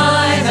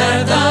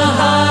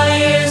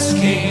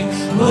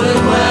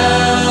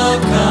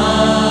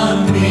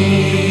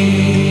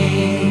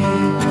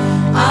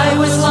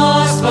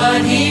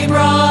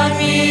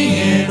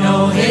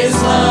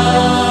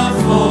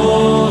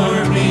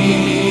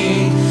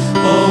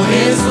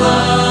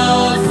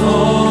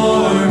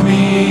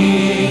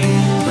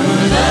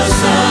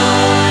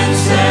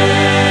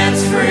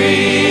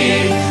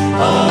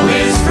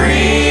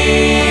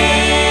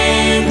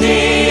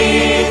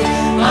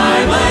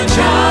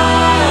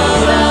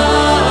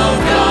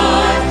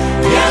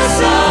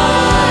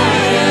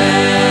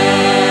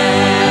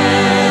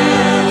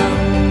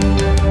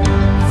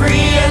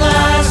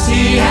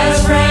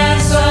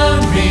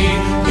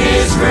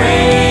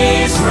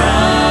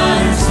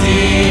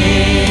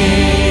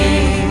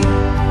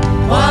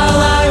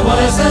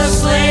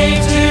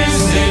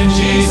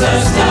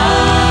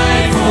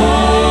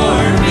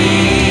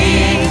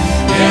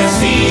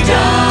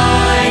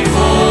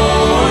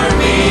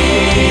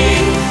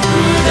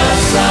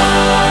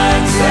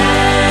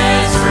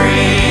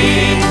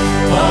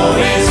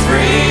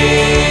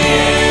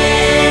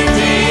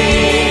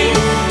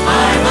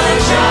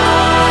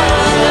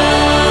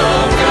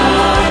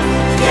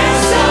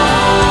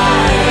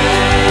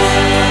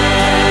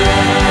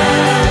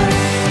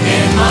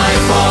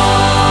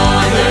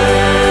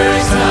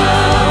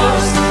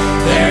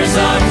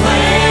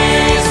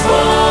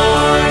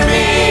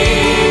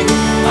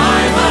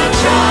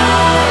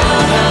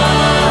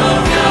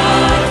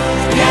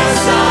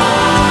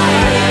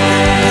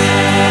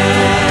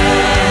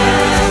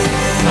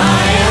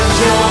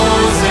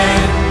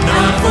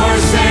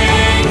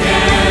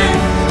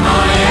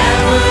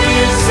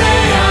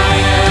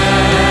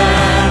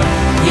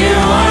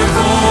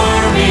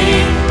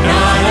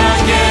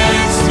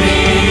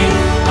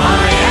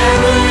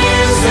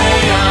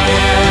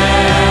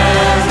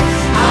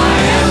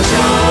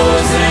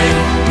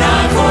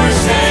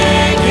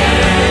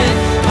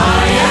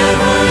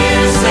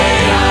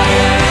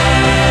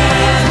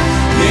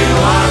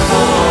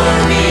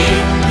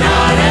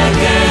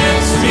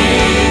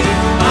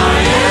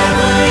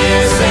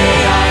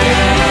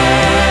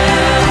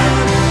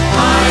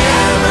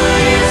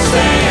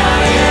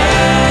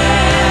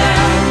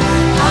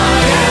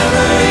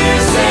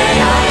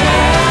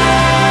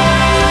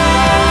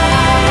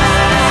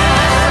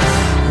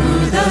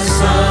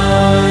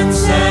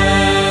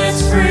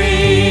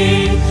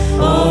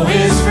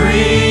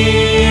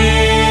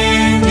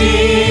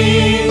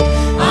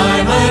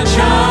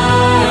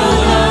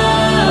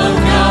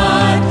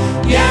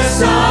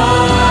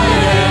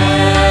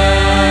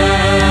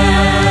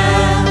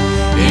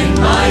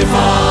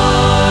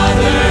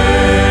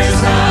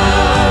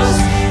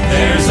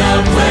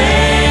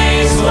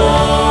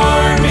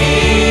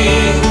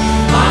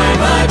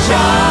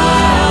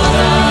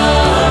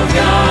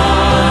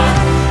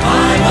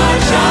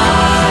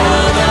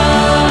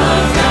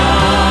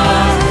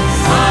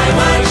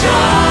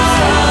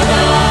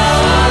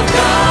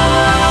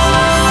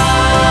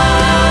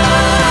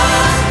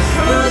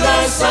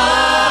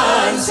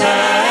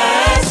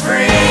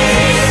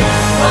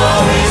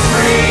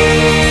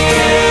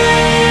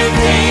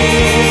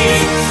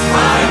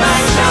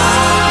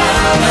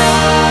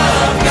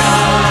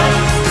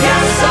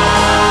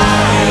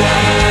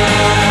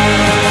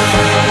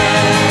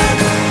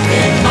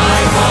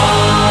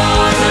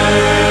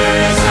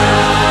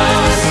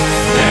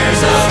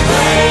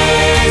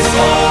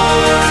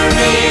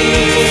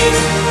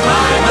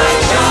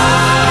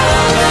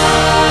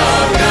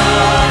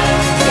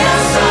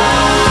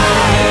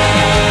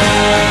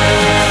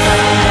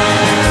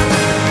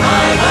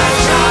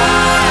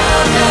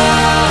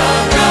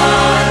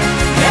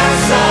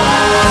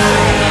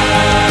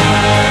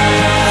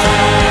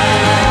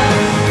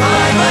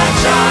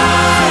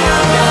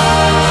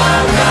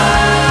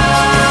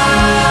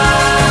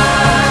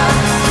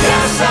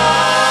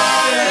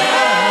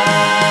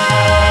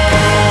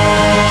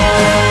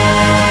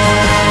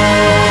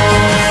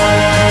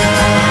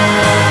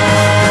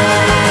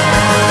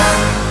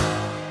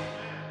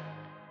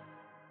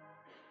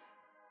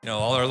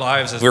all our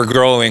lives as we're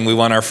growing, we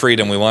want our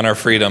freedom. We want our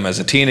freedom. As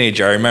a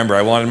teenager, I remember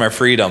I wanted my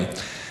freedom.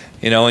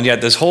 And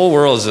yet this whole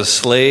world is a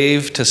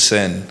slave to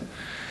sin.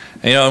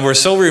 And we're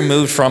so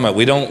removed from it.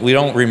 We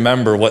don't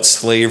remember what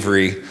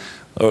slavery,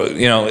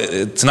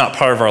 it's not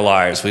part of our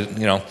lives.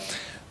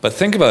 But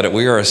think about it.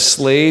 We are a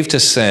slave to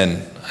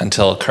sin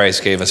until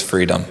Christ gave us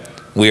freedom.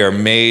 We are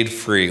made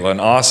free. What an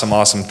awesome,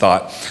 awesome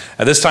thought.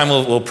 At this time,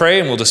 we'll pray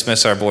and we'll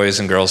dismiss our boys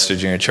and girls to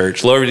junior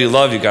church. Lord, we do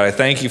love you, God. I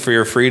thank you for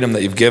your freedom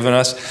that you've given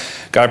us.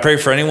 God, I pray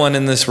for anyone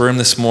in this room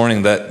this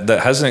morning that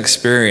hasn't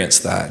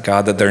experienced that,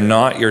 God, that they're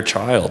not your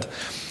child.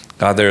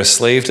 God, they're a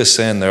slave to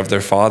sin. They're of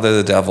their father,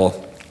 the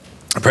devil.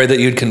 I pray that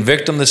you'd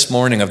convict them this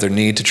morning of their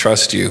need to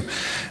trust you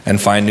and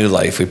find new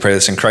life. We pray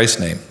this in Christ's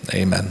name.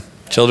 Amen.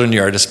 Children,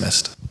 you are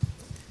dismissed.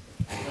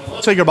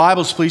 Let's take your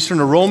Bibles, please. Turn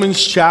to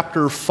Romans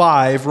chapter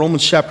 5.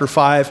 Romans chapter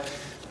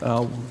 5.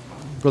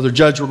 Brother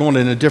Judge, we're going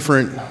in a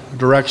different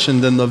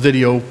direction than the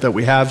video that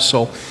we have.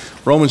 So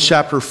Romans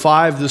chapter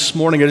 5 this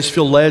morning, I just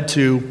feel led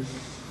to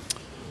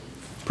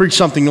preach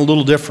something a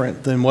little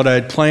different than what I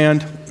had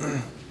planned.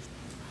 It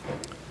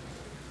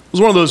was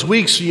one of those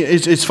weeks,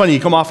 it's funny, you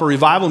come off a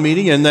revival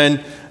meeting and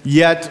then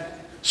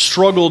yet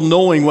struggled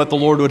knowing what the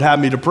Lord would have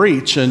me to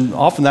preach. And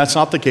often that's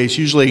not the case.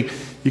 Usually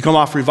you come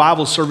off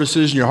revival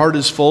services and your heart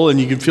is full and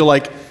you can feel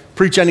like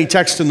preach any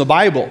text in the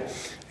Bible.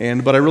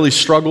 But I really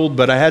struggled,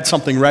 but I had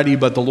something ready.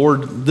 But the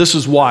Lord, this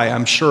is why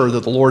I'm sure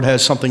that the Lord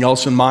has something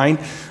else in mind.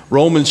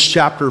 Romans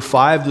chapter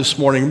 5 this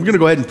morning. We're going to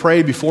go ahead and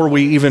pray before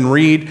we even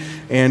read.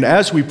 And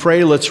as we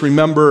pray, let's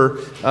remember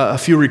a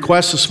few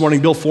requests this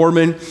morning. Bill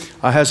Foreman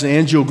has an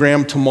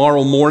angiogram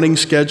tomorrow morning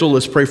scheduled.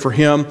 Let's pray for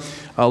him.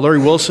 Larry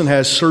Wilson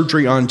has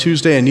surgery on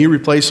Tuesday, a knee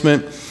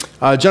replacement.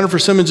 Jennifer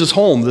Simmons is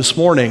home this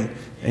morning.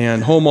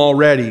 And home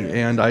already.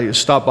 And I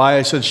stopped by,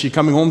 I said, is she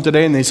coming home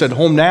today? And they said,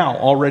 home now,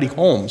 already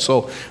home.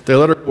 So they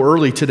let her go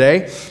early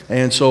today.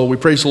 And so we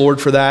praise the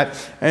Lord for that.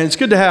 And it's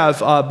good to have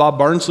Bob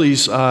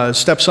Barnsley's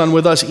stepson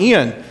with us,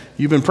 Ian.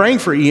 You've been praying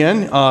for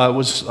Ian.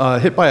 Was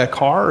hit by a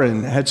car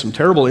and had some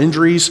terrible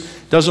injuries.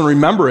 Doesn't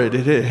remember it.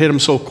 It hit him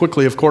so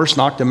quickly, of course,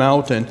 knocked him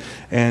out.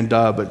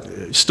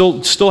 But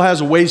still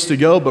has a ways to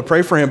go. But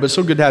pray for him. But it's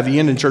so good to have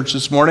Ian in church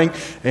this morning.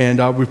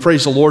 And we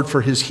praise the Lord for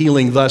his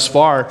healing thus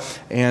far.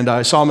 And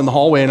I saw him in the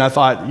hallway and I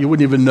thought, you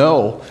wouldn't even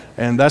know.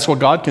 And that's what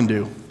God can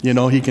do.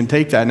 He can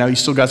take that. Now, he's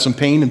still got some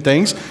pain and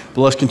things,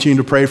 but let's continue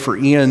to pray for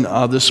Ian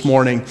this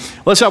morning.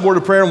 Let's have a word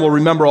of prayer, and we'll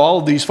remember all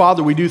of these.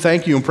 Father, we do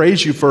thank you and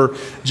praise you for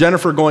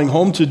Jennifer going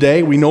home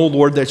today. We know,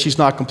 Lord, that she's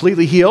not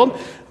completely healed,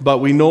 but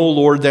we know,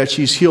 Lord, that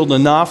she's healed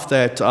enough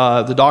that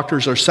the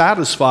doctors are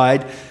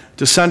satisfied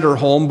to send her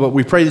home, but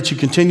we pray that you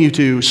continue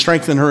to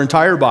strengthen her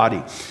entire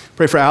body.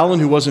 Pray for Alan,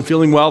 who wasn't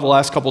feeling well the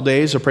last couple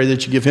days. I pray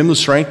that you give him the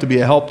strength to be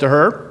a help to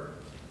her.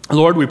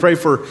 Lord, we pray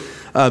for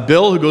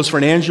Bill, who goes for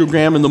an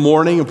angiogram in the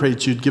morning, and pray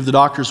that you'd give the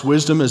doctors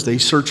wisdom as they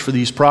search for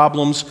these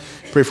problems.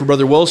 Pray for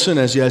Brother Wilson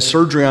as he has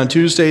surgery on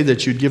Tuesday,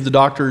 that you'd give the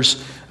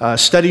doctors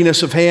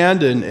steadiness of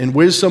hand and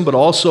wisdom, but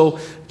also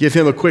give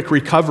him a quick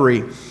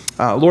recovery.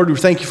 Lord, we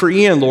thank you for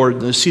Ian,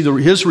 Lord, to see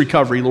his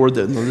recovery, Lord,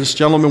 this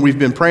gentleman we've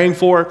been praying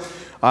for.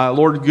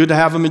 Lord, good to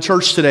have him in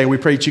church today. We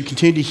pray that you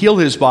continue to heal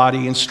his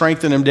body and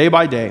strengthen him day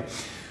by day.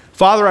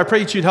 Father, I pray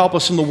that you'd help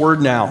us in the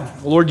word now.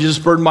 Lord, you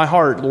just burdened my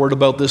heart, Lord,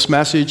 about this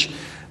message.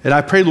 And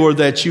I pray, Lord,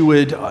 that you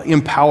would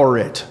empower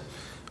it.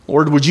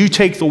 Lord, would you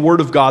take the word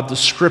of God, the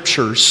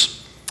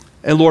scriptures,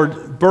 and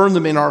Lord, burn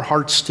them in our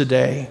hearts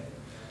today.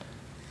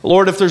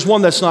 Lord, if there's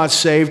one that's not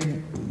saved,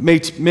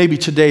 maybe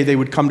today they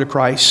would come to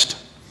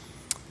Christ.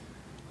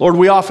 Lord,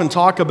 we often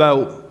talk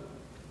about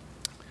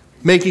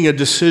making a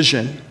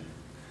decision.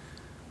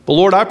 But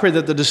Lord, I pray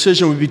that the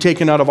decision would be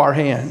taken out of our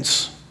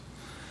hands.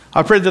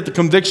 I pray that the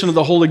conviction of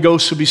the Holy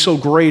Ghost would be so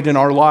great in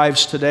our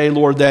lives today,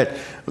 Lord, that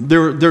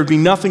there'd be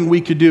nothing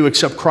we could do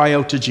except cry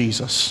out to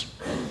Jesus.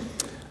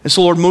 And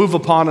so, Lord, move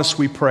upon us,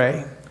 we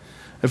pray.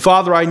 And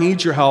Father, I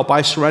need your help.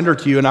 I surrender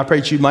to you, and I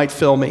pray that you might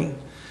fill me.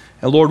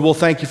 And Lord, we'll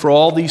thank you for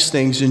all these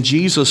things. In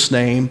Jesus'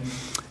 name,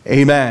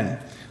 amen.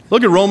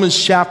 Look at Romans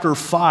chapter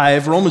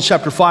 5. Romans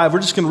chapter 5, we're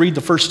just going to read the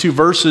first two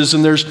verses,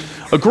 and there's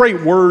a great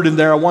word in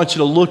there I want you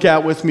to look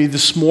at with me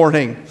this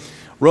morning.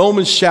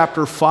 Romans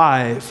chapter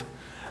 5.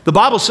 The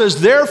Bible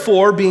says,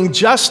 therefore, being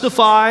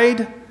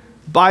justified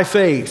by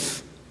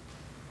faith,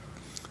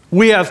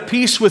 we have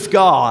peace with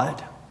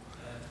God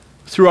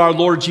through our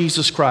Lord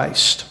Jesus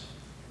Christ,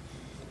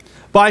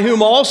 by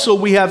whom also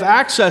we have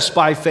access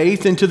by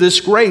faith into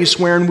this grace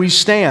wherein we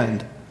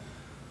stand,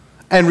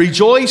 and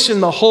rejoice in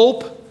the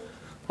hope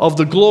of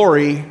the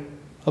glory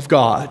of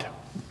God.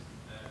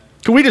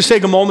 Can we just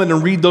take a moment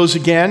and read those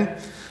again?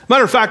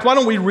 Matter of fact, why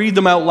don't we read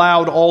them out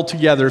loud all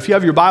together? If you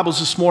have your Bibles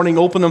this morning,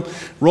 open them.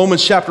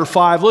 Romans chapter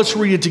 5. Let's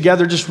read it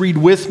together. Just read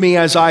with me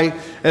as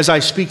I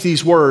speak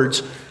these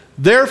words.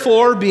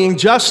 Therefore, being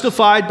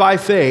justified by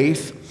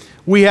faith,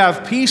 we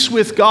have peace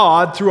with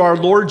God through our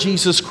Lord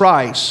Jesus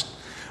Christ,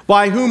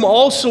 by whom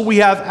also we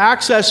have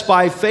access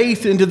by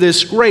faith into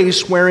this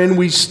grace wherein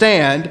we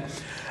stand,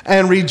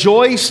 and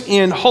rejoice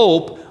in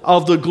hope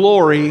of the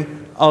glory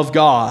of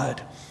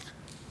God.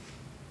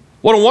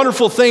 What a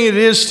wonderful thing it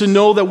is to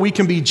know that we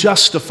can be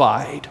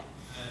justified.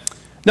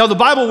 Now, the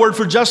Bible word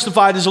for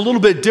justified is a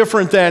little bit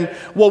different than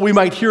what we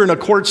might hear in a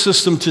court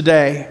system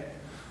today.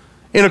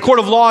 In a court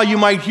of law, you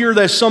might hear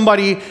that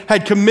somebody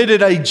had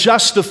committed a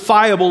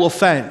justifiable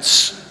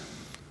offense.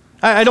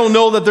 I don't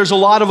know that there's a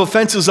lot of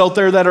offenses out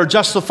there that are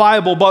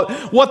justifiable,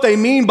 but what they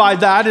mean by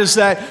that is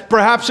that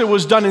perhaps it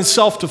was done in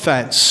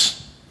self-defense.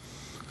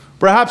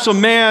 Perhaps a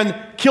man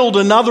killed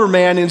another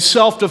man in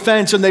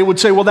self-defense, and they would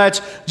say, well,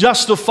 that's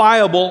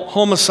justifiable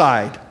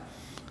homicide.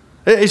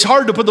 It's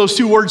hard to put those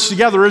two words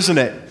together, isn't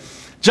it?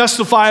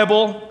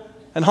 Justifiable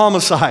and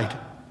homicide.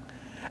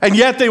 And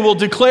yet they will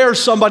declare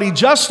somebody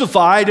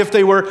justified if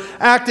they were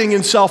acting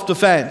in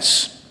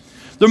self-defense.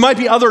 There might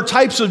be other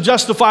types of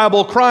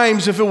justifiable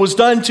crimes if it was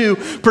done to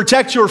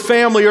protect your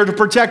family or to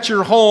protect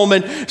your home.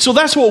 And so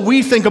that's what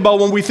we think about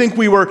when we think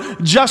we were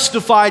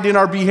justified in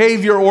our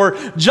behavior or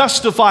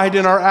justified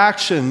in our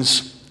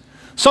actions.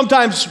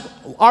 Sometimes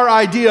our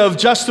idea of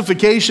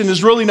justification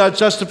is really not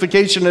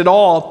justification at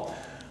all,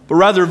 but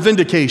rather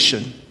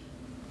vindication.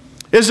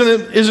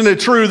 Isn't it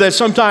true that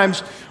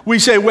sometimes we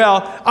say,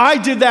 well, I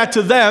did that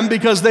to them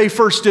because they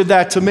first did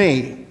that to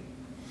me?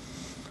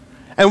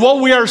 And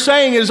what we are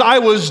saying is, I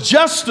was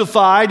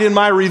justified in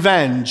my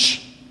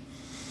revenge.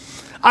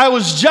 I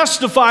was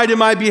justified in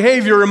my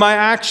behavior and my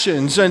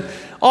actions. And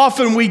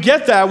often we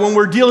get that when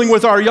we're dealing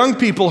with our young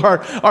people,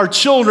 our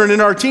children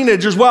and our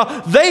teenagers.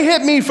 Well, they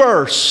hit me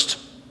first.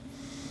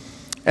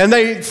 And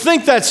they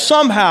think that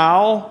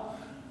somehow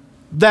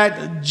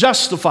that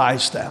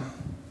justifies them.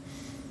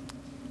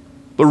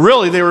 But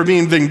really, they were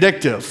being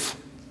vindictive.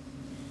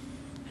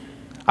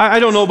 I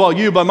don't know about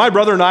you, but my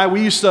brother and I,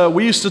 we used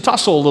to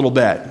tussle a little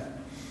bit.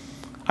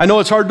 I know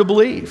it's hard to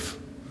believe.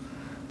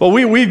 But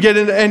we'd get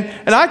in,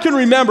 and I can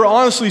remember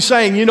honestly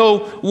saying, you know,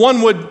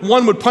 one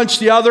would punch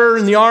the other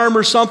in the arm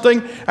or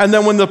something, and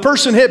then when the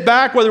person hit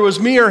back, whether it was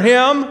me or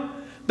him,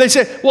 they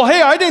say, well,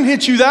 hey, I didn't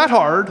hit you that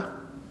hard.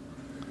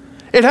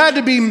 It had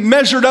to be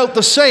measured out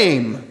the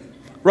same,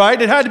 right?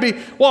 It had to be,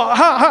 well,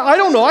 I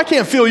don't know, I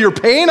can't feel your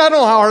pain. I don't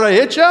know how hard I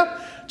hit you.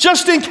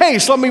 Just in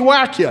case, let me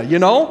whack you, you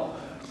know?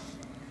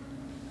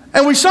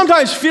 And we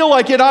sometimes feel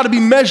like it ought to be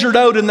measured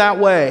out in that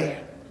way.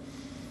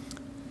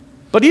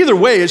 But either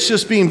way, it's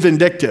just being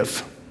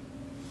vindictive.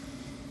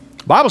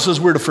 The Bible says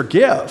we're to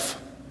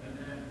forgive.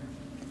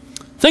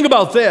 Think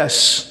about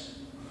this.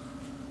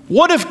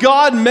 What if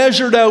God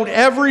measured out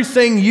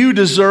everything you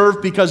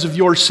deserve because of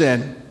your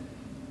sin?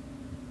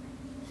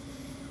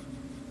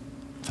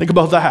 Think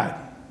about that.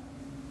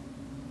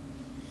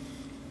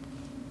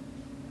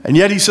 And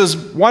yet he says,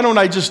 why don't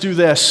I just do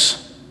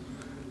this?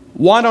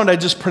 Why don't I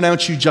just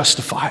pronounce you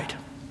justified?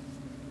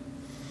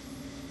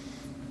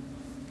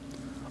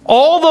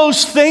 All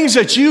those things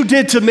that you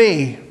did to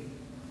me,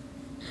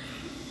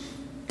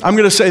 I'm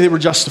going to say they were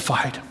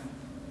justified.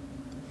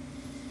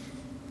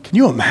 Can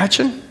you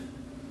imagine?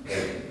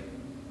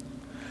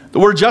 The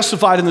word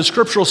justified in the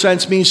scriptural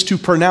sense means to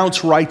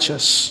pronounce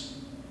righteous.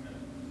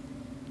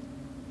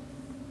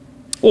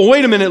 Well,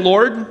 wait a minute,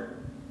 Lord.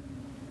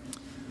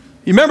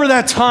 You remember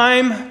that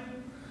time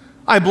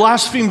I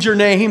blasphemed your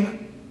name?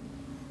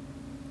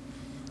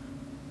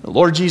 The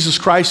Lord Jesus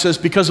Christ says,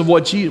 because of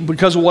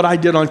what I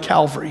did on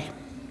Calvary,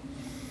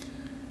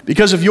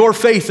 because of your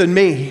faith in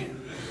me,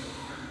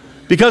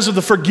 because of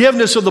the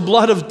forgiveness of the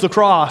blood of the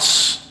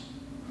cross,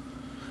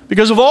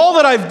 because of all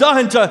that I've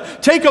done to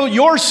take out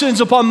your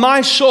sins upon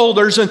my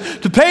shoulders and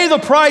to pay the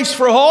price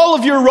for all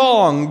of your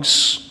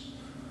wrongs,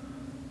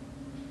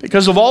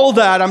 because of all of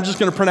that, I'm just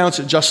going to pronounce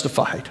it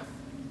justified.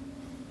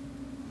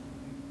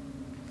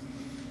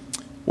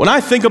 When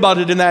I think about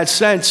it in that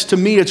sense, to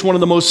me, it's one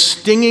of the most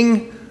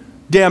stinging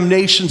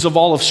damnations of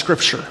all of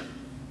Scripture.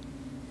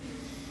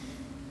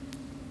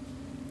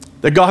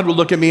 That God would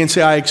look at me and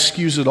say, I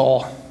excuse it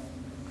all.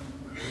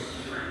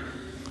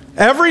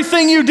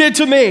 Everything you did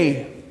to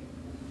me,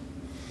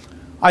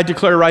 I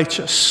declare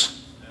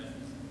righteous.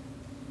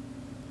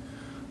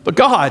 But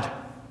God,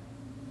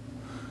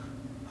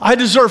 I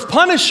deserve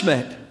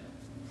punishment.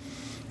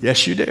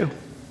 Yes, you do.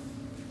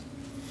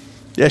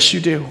 Yes,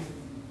 you do.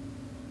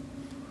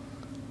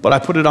 But I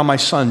put it on my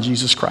Son,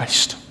 Jesus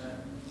Christ.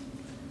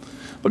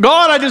 But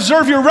God, I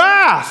deserve your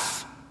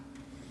wrath.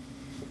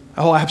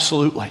 Oh,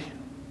 absolutely.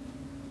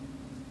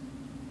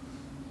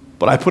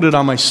 But I put it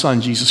on my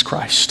Son, Jesus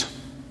Christ.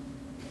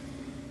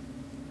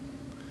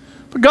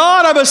 But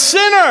God, I'm a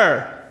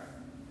sinner.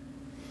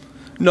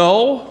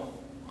 No.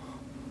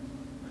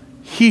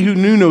 He who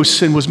knew no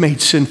sin was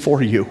made sin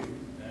for you,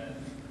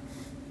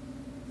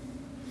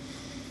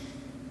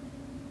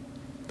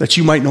 that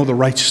you might know the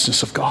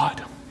righteousness of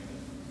God.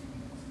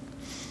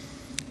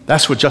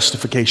 That's what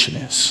justification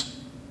is.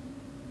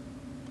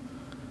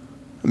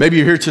 Maybe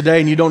you're here today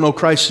and you don't know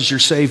Christ as your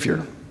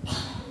Savior.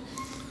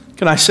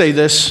 Can I say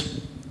this?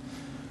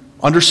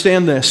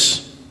 Understand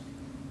this.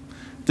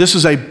 This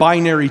is a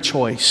binary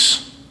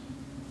choice.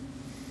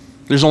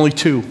 There's only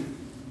two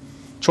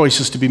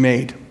choices to be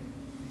made.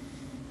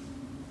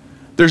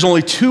 There's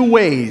only two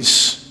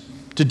ways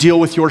to deal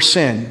with your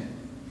sin,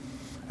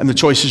 and the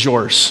choice is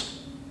yours.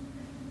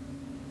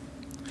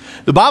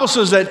 The Bible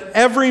says that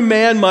every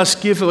man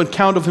must give an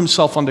account of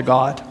himself unto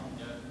God.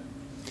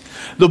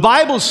 The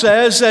Bible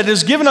says that it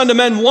is given unto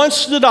men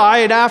once to die,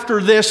 and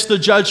after this, the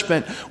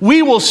judgment.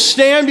 We will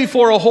stand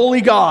before a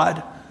holy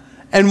God,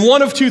 and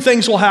one of two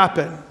things will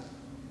happen.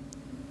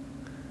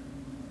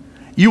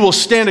 You will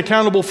stand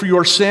accountable for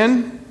your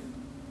sin,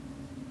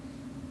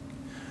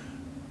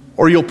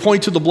 or you'll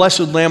point to the blessed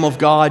Lamb of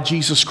God,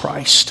 Jesus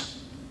Christ,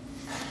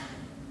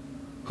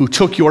 who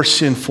took your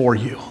sin for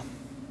you.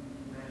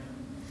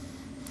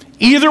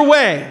 Either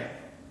way,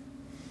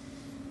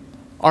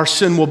 our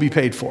sin will be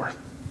paid for.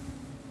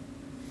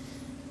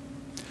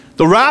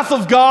 The wrath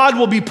of God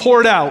will be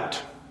poured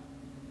out.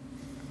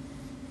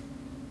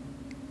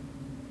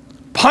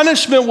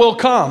 Punishment will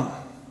come.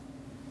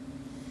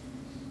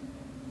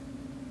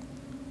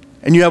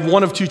 And you have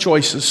one of two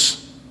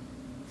choices.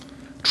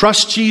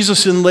 Trust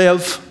Jesus and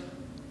live,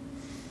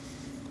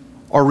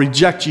 or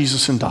reject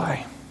Jesus and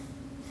die.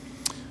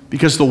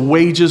 Because the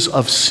wages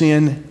of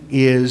sin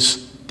is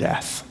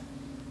death.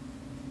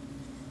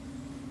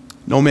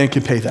 No man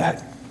can pay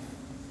that.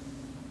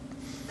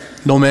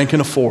 No man can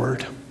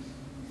afford.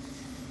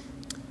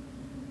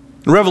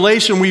 In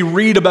Revelation, we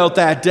read about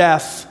that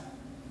death.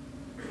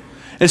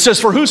 It says,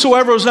 for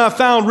whosoever was not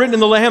found written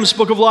in the Lamb's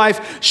book of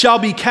life shall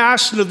be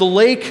cast into the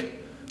lake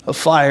of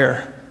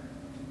fire.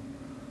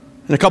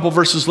 And a couple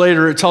verses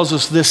later, it tells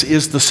us this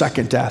is the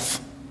second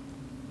death.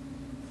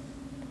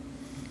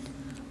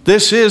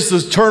 This is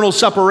the eternal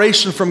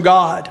separation from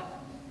God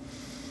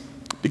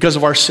because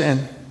of our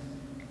sin.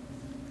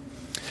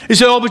 You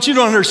say, oh, but you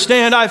don't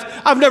understand.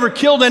 I've never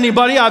killed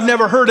anybody. I've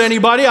never hurt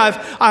anybody.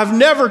 I've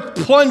never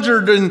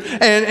plundered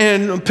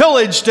and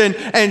pillaged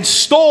and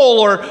stole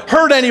or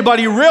hurt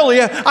anybody, really.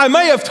 I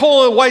may have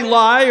told a white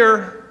lie.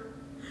 Or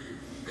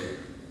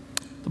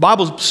the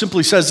Bible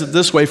simply says it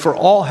this way, for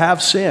all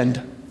have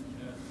sinned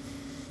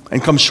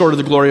and come short of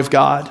the glory of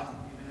God.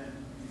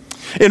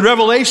 In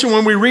Revelation,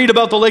 when we read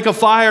about the lake of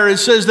fire, it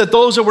says that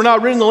those that were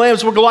not written in the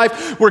Lamb's book of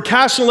life were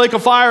cast in the lake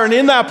of fire. And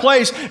in that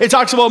place, it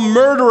talks about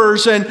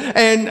murderers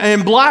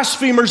and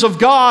blasphemers of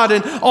God.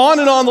 And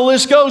on the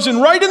list goes.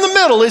 And right in the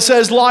middle, it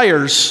says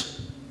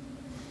liars.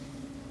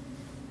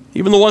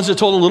 Even the ones that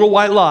told a little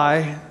white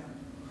lie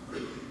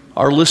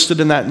are listed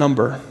in that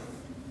number.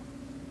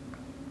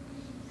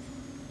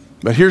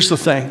 But here's the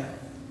thing.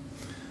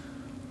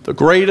 The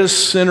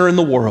greatest sinner in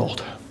the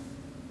world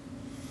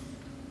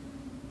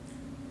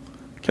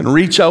can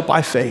reach out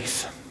by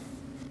faith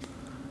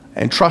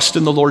and trust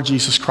in the Lord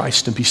Jesus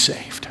Christ and be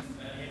saved.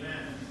 Amen.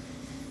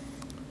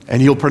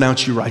 And he'll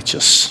pronounce you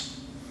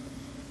righteous,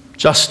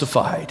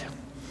 justified.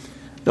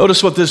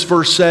 Notice what this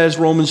verse says,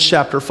 Romans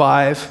chapter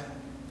 5.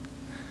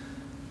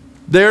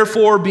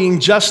 Therefore, being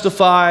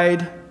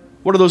justified,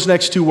 what are those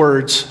next two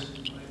words?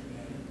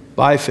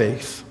 By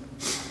faith.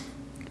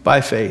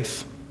 By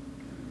faith.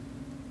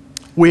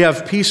 We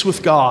have peace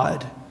with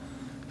God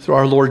through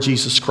our Lord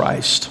Jesus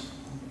Christ.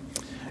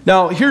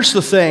 Now, here's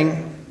the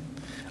thing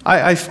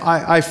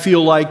I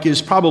feel like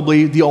is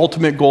probably the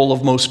ultimate goal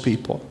of most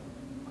people,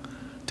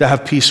 to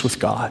have peace with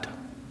God.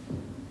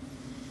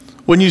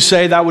 Wouldn't you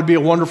say that would be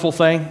a wonderful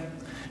thing?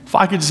 If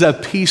I could just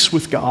have peace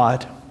with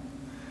God.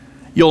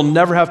 You'll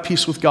never have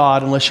peace with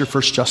God unless you're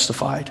first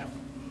justified.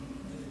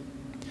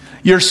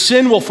 Your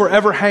sin will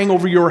forever hang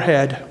over your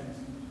head.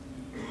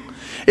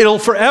 It'll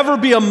forever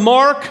be a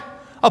mark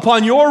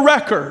upon your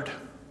record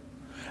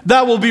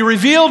that will be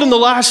revealed in the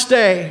last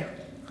day.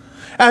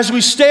 As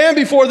we stand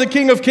before the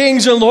King of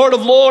Kings and Lord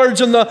of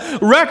Lords, and the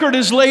record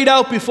is laid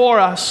out before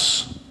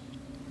us,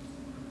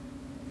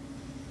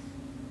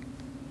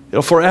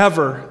 it'll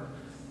forever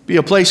be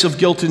a place of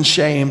guilt and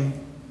shame.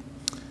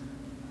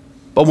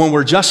 But when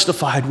we're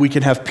justified, we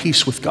can have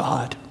peace with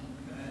God.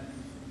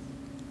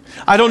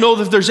 I don't know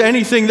that there's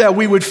anything that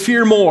we would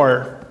fear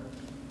more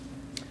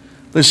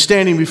than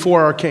standing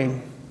before our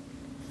King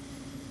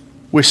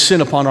with sin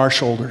upon our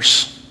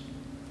shoulders.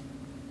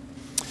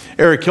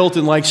 Eric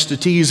Hilton likes to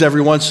tease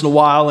every once in a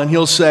while, and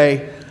he'll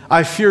say,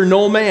 I fear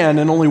no man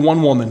and only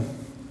one woman.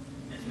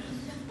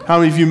 How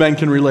many of you men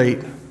can relate?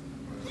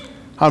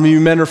 How many of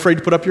you men are afraid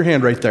to put up your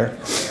hand right there?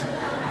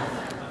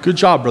 Good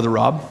job, Brother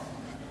Rob.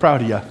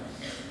 Proud of you.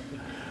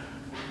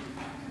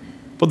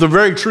 But the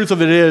very truth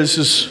of it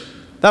is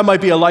that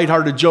might be a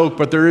lighthearted joke,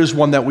 but there is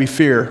one that we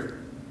fear.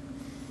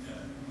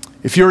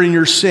 If you're in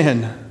your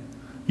sin,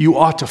 you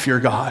ought to fear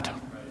God.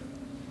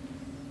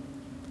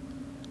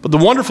 But the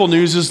wonderful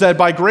news is that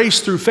by grace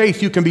through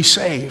faith, you can be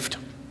saved.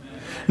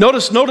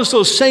 Notice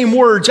those same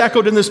words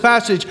echoed in this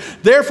passage.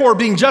 Therefore,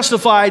 being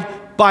justified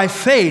by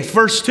faith.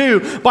 Verse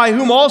 2, by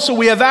whom also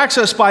we have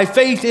access by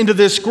faith into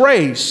this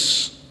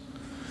grace.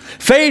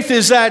 Faith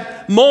is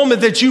that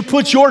moment that you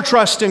put your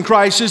trust in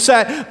Christ. It's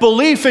that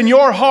belief in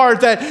your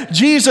heart that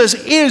Jesus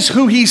is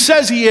who he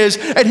says he is,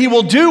 and he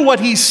will do what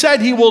he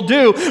said he will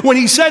do. When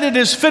he said it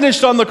is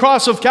finished on the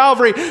cross of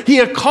Calvary, he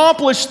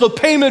accomplished the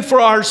payment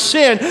for our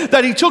sin,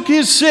 that he took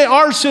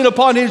our sin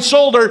upon his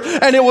shoulder,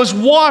 and it was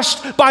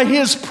washed by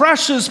his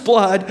precious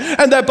blood,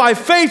 and that by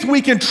faith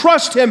we can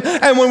trust him.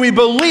 And when we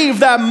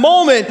believe that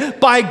moment,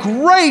 by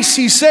grace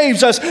he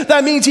saves us.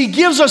 That means he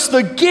gives us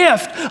the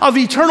gift of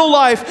eternal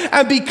life,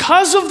 and because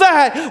of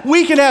that,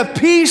 we can have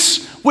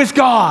peace with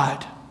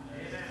God.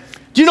 Amen.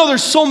 Do you know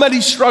there's so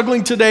many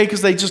struggling today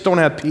because they just don't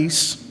have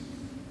peace?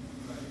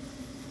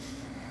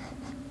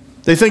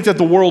 They think that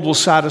the world will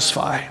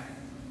satisfy.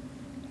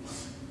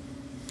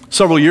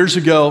 Several years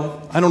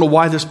ago, I don't know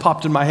why this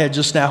popped in my head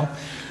just now.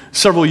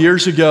 Several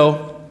years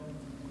ago,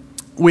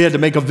 we had to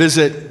make a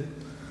visit.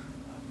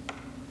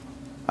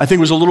 I think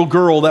it was a little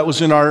girl that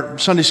was in our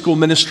Sunday school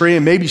ministry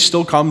and maybe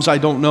still comes, I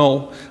don't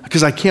know,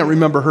 because I can't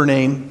remember her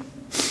name.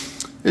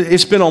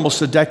 It's been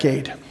almost a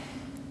decade.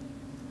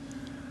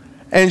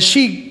 And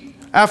she,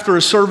 after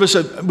a service,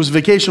 it was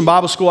Vacation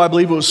Bible School, I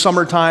believe it was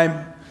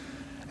summertime,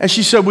 and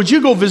she said, would you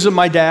go visit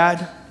my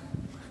dad?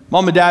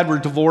 Mom and dad were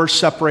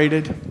divorced,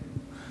 separated.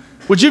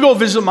 Would you go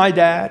visit my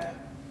dad? I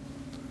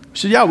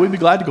said, yeah, we'd be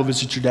glad to go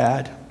visit your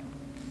dad.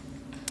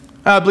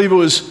 I believe it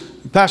was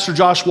Pastor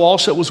Josh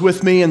Walsh that was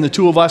with me, and the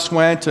two of us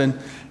went, and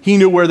he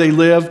knew where they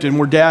lived and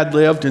where dad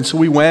lived, and so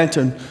we went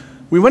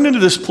into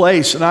this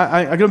place, and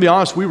I'm going to be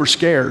honest, we were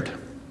scared.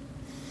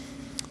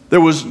 There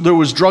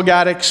was drug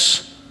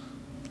addicts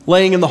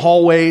laying in the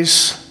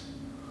hallways.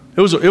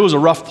 It was a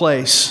rough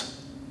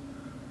place.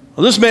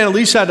 Well, this man at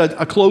least had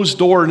a closed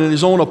door in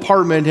his own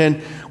apartment,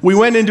 and we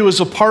went into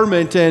his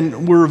apartment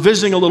and we were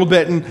visiting a little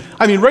bit, and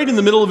I mean, right in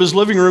the middle of his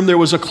living room there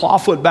was a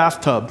clawfoot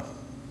bathtub.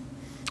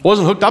 It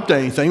wasn't hooked up to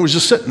anything, it was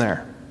just sitting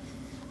there.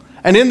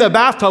 And in the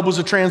bathtub was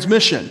a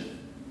transmission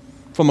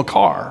from a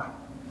car.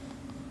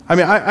 I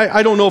mean,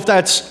 I don't know if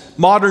that's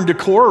modern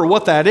decor or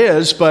what that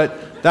is,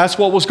 but that's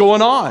what was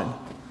going on.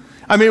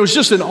 I mean, it was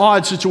just an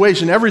odd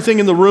situation. Everything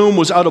in the room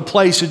was out of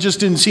place. It just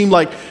didn't seem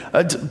like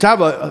to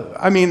have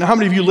I mean, how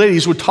many of you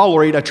ladies would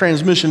tolerate a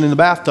transmission in the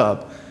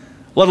bathtub,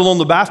 let alone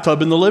the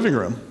bathtub in the living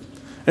room?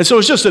 And so it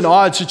was just an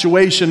odd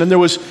situation, and there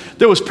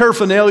was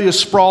paraphernalia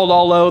sprawled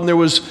all out, and there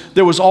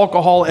was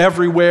alcohol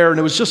everywhere, and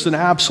it was just an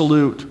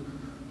absolute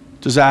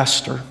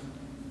disaster.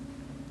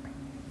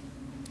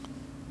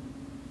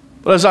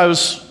 But as I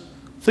was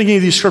thinking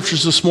of these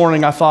scriptures this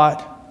morning, I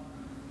thought,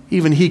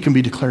 even he can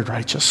be declared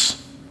righteous.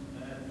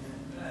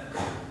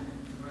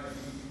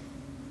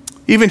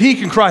 Even he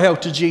can cry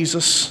out to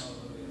Jesus.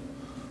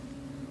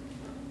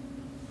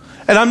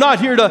 And I'm not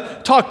here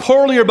to talk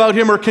poorly about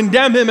him or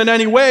condemn him in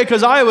any way,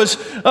 because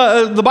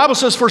the Bible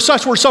says, for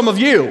such were some of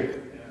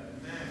you.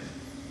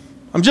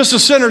 I'm just a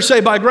sinner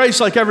saved by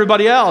grace like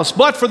everybody else,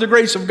 but for the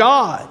grace of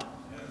God.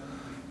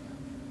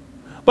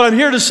 But I'm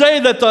here to say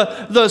that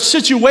the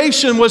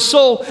situation was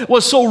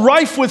so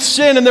rife with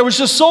sin, and there was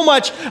just so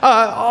much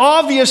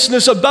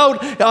obviousness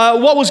about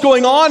what was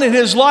going on in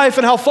his life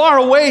and how far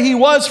away he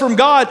was from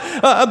God.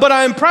 But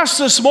I'm impressed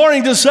this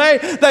morning to say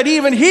that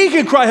even he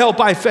can cry out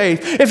by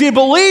faith. If he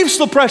believes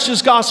the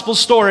precious gospel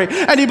story,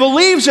 and he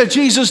believes that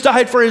Jesus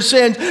died for his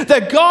sins,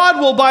 that God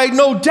will by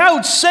no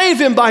doubt save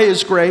him by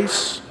his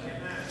grace.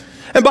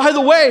 And by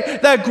the way,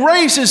 that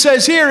grace, it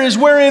says here, is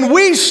wherein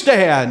we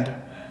stand.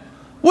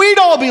 We'd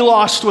all be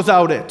lost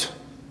without it.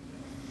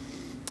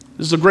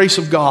 This is the grace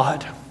of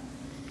God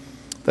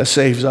that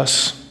saves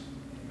us.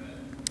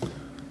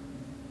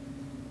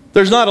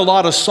 There's not a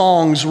lot of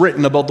songs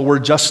written about the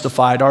word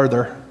justified, are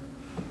there?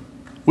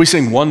 We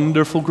sing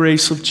wonderful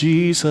grace of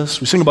Jesus.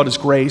 We sing about his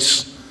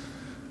grace.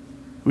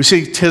 We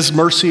sing 'tis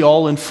mercy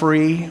all and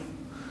free.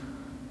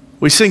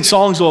 We sing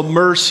songs about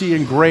mercy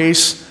and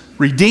grace.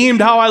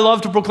 Redeemed, how I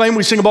love to proclaim.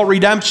 We sing about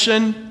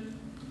redemption.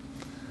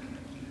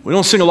 We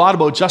don't sing a lot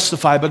about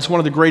justified, but it's one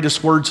of the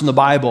greatest words in the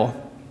Bible.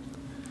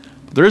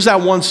 But there is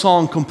that one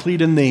song,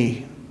 complete in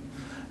thee.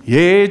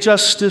 Yea,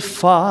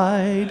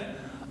 justified,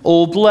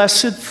 O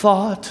blessed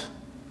thought,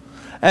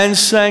 and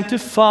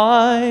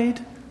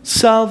sanctified,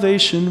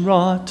 salvation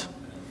wrought.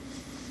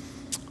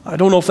 I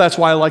don't know if that's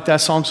why I like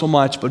that song so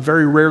much, but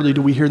very rarely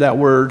do we hear that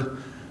word.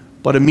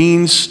 But it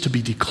means to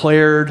be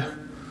declared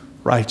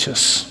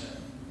righteous.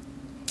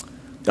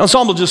 The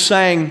ensemble just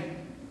sang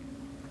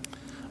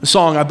a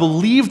song. I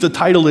believe the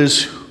title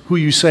is Who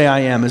You Say I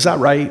Am. Is that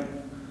right?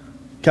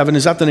 Kevin,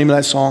 is that the name of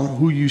that song?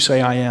 Who You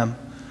Say I Am.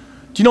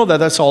 Do you know that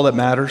that's all that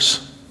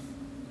matters?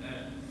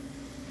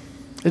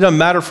 It doesn't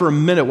matter for a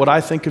minute what I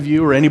think of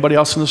you or anybody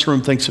else in this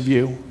room thinks of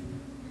you.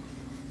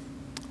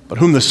 But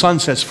whom the Son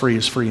sets free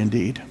is free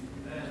indeed.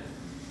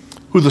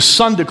 Who the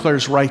Son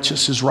declares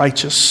righteous is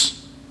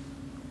righteous.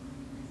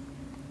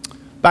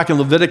 Back in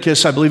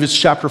Leviticus, I believe it's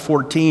chapter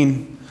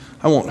 14.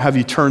 I won't have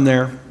you turn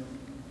there.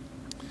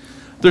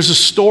 There's a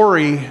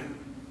story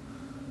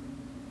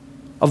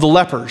of the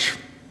lepers.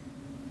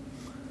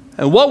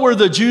 And what were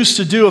the Jews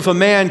to do if a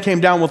man came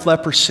down with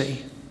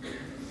leprosy?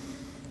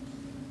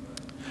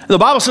 And The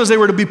Bible says they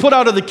were to be put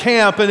out of the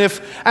camp, and if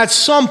at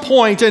some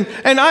point, and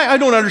I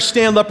don't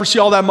understand leprosy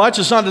all that much.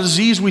 It's not a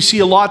disease we see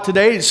a lot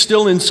today. It's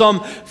still in some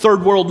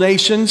third world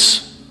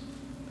nations.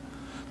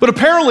 But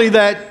apparently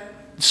that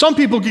some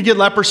people could get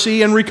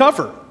leprosy and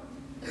recover.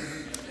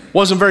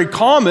 Wasn't very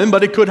common,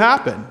 but it could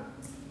happen.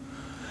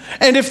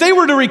 And if they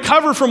were to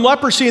recover from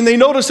leprosy and they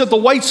noticed that the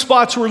white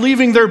spots were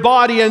leaving their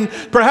body and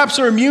perhaps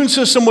their immune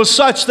system was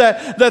such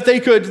that they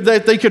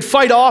could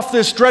fight off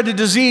this dreaded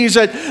disease,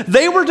 that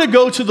they were to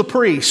go to the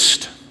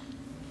priest.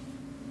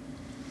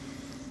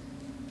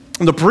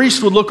 And the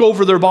priest would look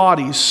over their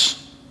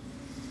bodies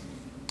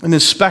and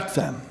inspect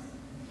them.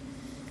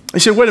 He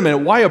said, wait a minute,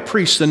 why a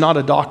priest and not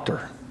a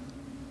doctor?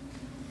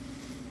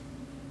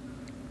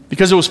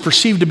 Because it was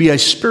perceived to be a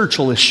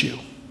spiritual issue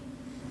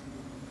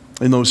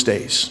in those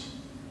days.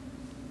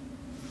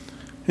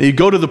 And he'd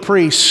go to the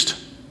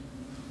priest,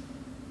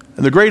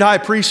 and the great high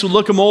priest would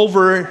look him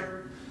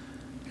over,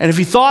 and if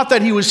he thought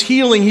that he was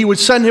healing, he would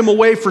send him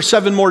away for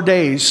 7 more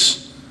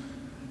days.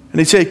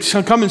 And he'd say,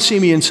 come and see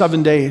me in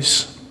 7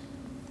 days.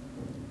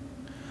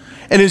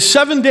 And in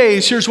 7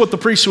 days, here's what the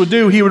priest would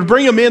do. He would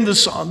bring him in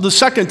the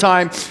second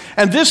time,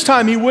 and this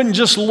time he wouldn't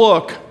just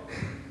look.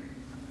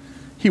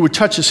 He would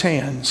touch his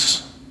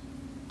hands.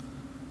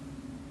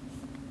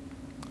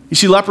 You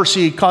see,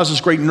 leprosy causes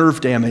great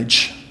nerve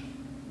damage.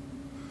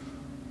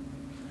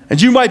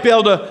 And you might be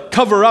able to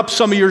cover up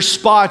some of your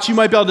spots. You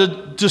might be able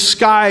to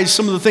disguise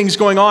some of the things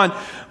going on.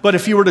 But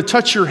if you were to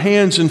touch your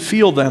hands and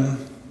feel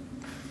them,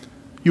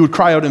 you would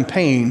cry out in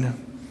pain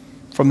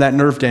from that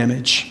nerve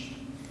damage.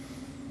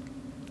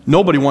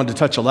 Nobody wanted to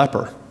touch a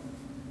leper.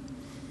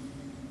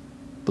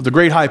 But the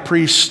great high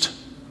priest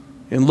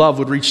in love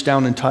would reach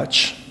down and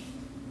touch.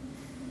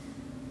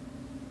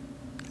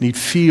 And he'd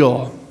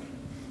feel.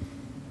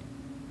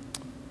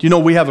 Do you know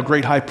we have a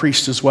great high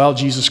priest as well,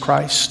 Jesus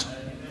Christ?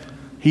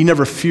 He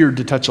never feared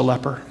to touch a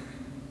leper.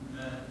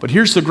 But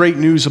here's the great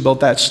news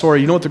about that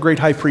story. You know what the great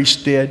high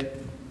priest did?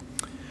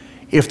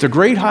 If the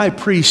great high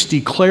priest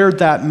declared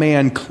that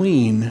man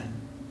clean,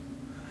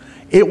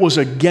 it was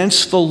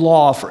against the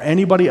law for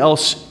anybody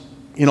else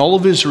in all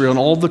of Israel and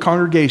all of the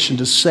congregation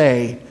to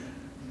say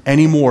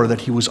anymore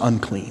that he was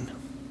unclean.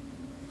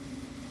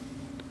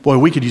 Boy,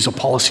 we could use a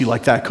policy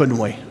like that, couldn't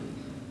we?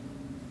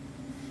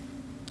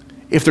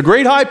 If the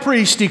great high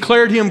priest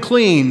declared him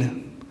clean,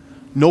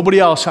 nobody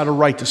else had a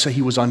right to say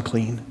he was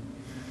unclean.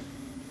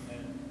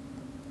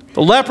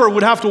 The leper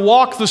would have to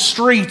walk the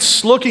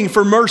streets looking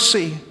for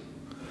mercy.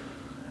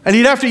 And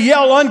he'd have to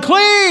yell,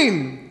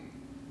 unclean,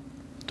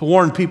 to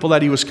warn people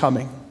that he was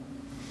coming.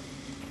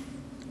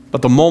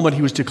 But the moment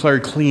he was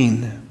declared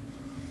clean,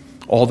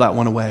 all that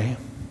went away.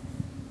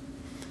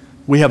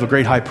 We have a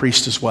great high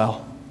priest as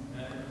well.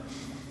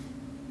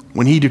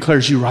 When he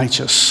declares you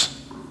righteous,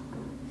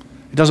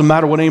 it doesn't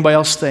matter what anybody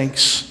else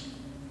thinks.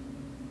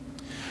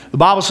 The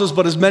Bible says,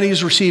 but as many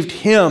as received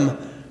him,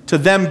 to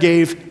them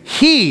gave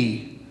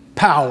he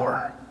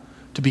power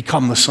to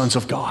become the sons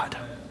of God.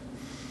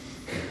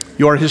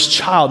 You are his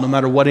child no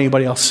matter what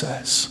anybody else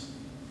says.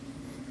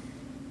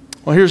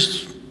 Well,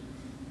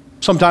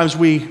 sometimes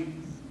we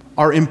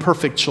are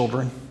imperfect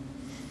children.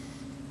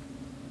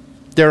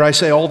 Dare I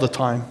say all the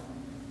time.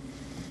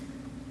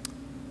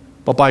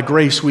 But by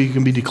grace we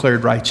can be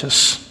declared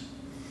righteous.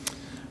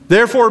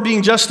 Therefore,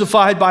 being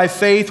justified by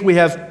faith, we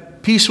have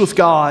peace with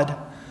God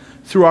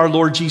through our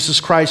Lord Jesus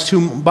Christ,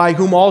 by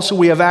whom also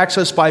we have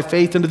access by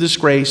faith into this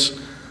grace,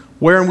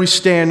 wherein we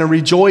stand and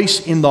rejoice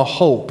in the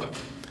hope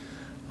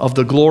of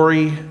the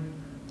glory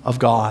of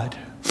God.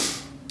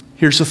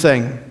 Here's the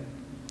thing.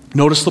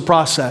 Notice the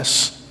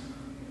process.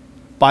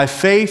 By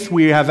faith,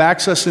 we have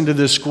access into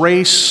this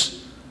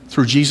grace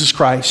through Jesus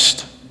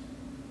Christ.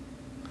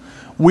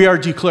 We are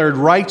declared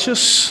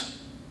righteous.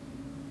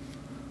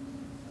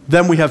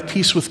 Then we have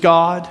peace with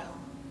God.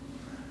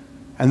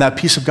 And that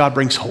peace of God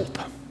brings hope.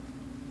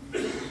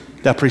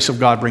 That peace of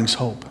God brings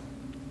hope.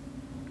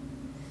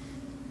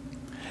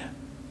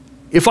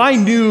 If I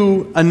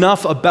knew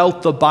enough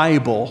about the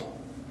Bible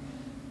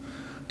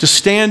to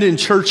stand in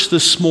church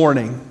this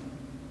morning,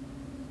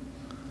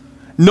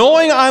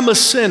 knowing I'm a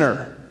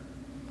sinner,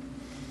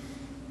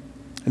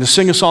 and to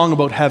sing a song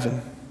about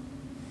heaven,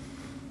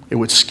 it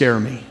would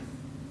scare me.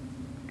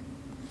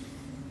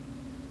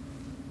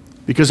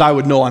 Because I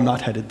would know I'm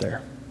not headed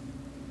there.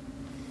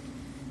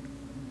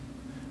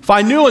 If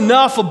I knew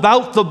enough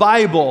about the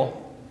Bible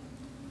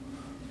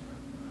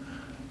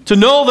to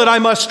know that I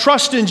must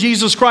trust in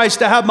Jesus Christ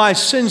to have my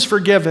sins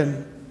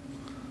forgiven,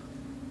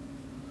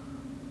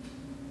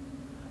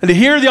 and to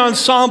hear the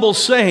ensemble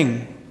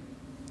sing,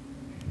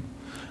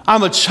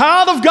 I'm a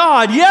child of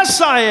God, yes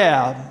I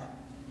am,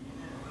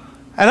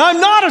 and I'm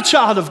not a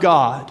child of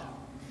God,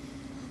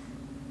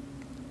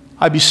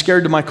 I'd be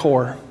scared to my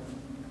core.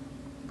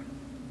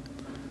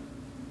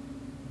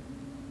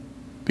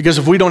 Because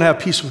if we don't have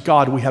peace with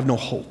God, we have no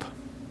hope.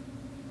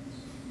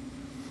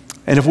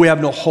 And if we have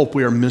no hope,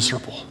 we are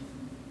miserable.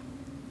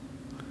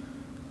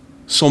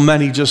 So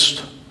many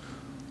just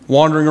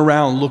wandering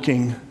around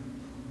looking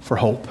for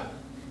hope.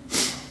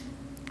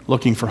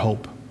 Looking for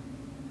hope.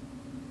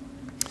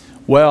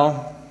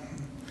 Well,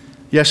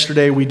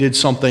 yesterday we did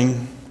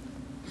something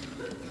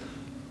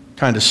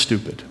kind of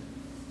stupid.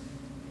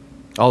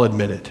 I'll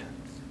admit it.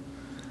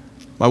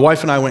 My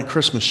wife and I went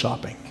Christmas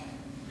shopping.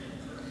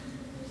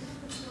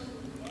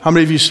 How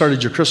many of you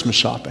started your Christmas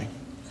shopping?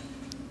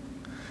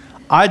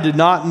 I did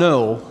not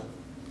know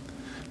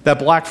that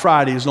Black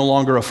Friday is no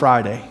longer a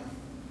Friday.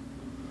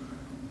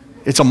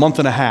 It's a month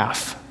and a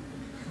half.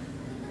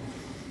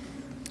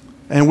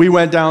 And we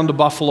went down to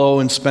Buffalo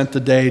and spent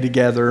the day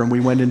together, and we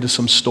went into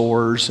some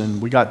stores,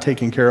 and we got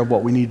taken care of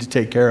what we needed to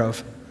take care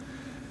of.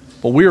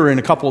 But we were in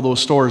a couple of those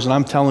stores, and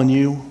I'm telling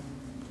you,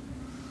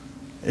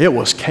 it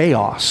was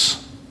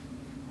chaos.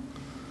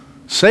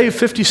 Save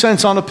 50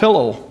 cents on a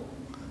pillow,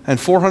 and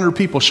 400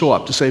 people show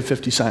up to save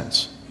 50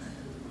 cents.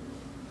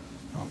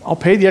 I'll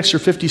pay the extra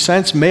 50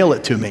 cents, mail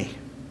it to me.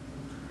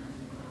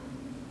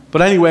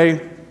 But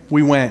anyway,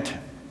 we went.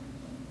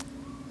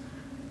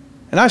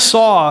 And I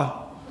saw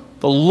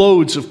the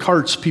loads of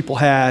carts people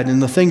had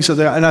and the things that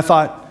and I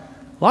thought,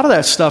 a lot of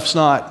that stuff's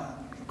not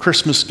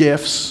Christmas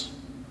gifts.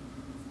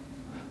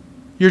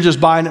 You're just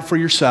buying it for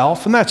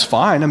yourself, and that's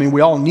fine. I mean, we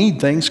all need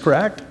things,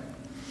 correct?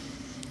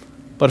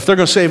 But if they're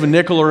going to save a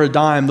nickel or a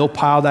dime, they'll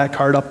pile that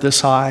cart up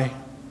this high.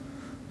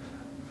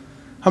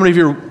 How many of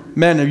your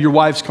men or your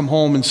wives come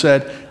home and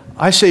said,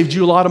 I saved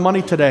you a lot of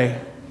money today.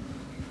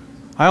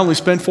 I only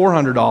spent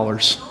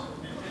 $400.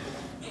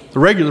 The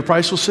regular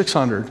price was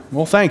 $600.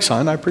 Well, thanks,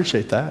 hon. I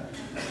appreciate that.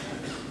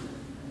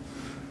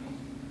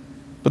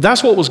 But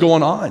that's what was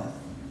going on.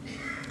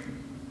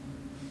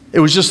 It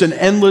was just an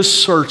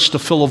endless search to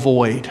fill a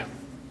void.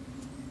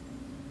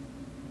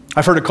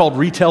 I've heard it called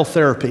retail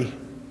therapy.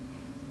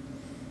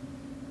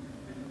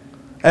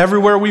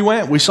 Everywhere we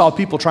went, we saw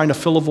people trying to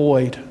fill a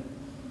void.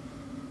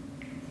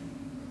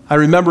 I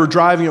remember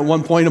driving at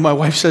one point and my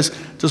wife says,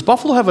 does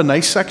Buffalo have a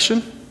nice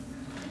section?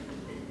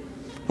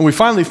 And we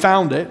finally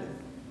found it.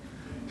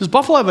 Does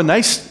Buffalo have a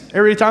nice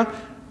area of town?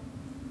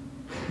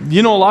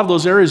 You know, a lot of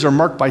those areas are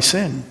marked by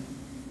sin.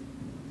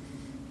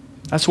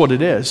 That's what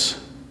it is.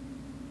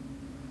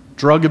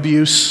 Drug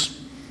abuse,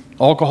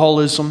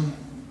 alcoholism,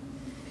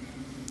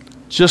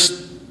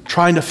 just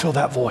trying to fill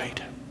that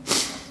void.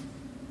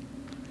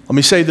 Let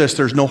me say this,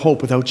 there's no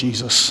hope without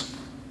Jesus.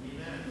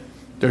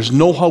 There's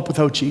no hope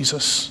without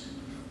Jesus.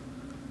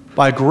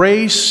 By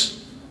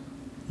grace,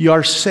 you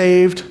are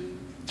saved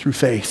through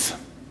faith.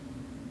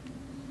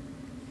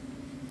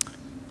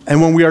 And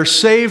when we are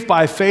saved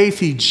by faith,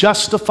 He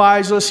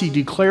justifies us. He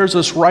declares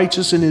us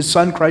righteous in His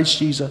Son, Christ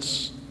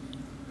Jesus.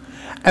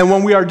 And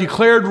when we are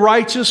declared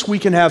righteous, we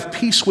can have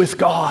peace with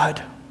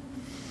God.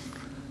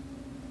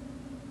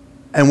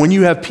 And when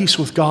you have peace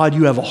with God,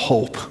 you have a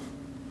hope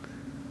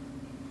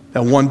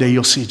that one day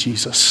you'll see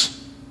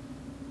Jesus.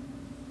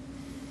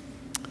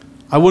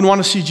 I wouldn't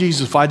want to see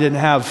Jesus if I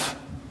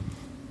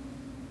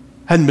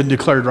hadn't been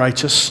declared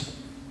righteous.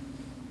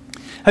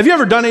 Have you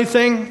ever done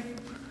anything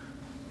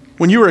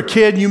when you were a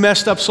kid and you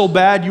messed up so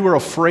bad you were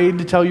afraid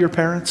to tell your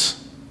parents?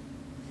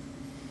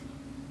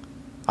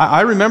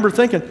 I remember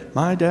thinking,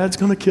 my dad's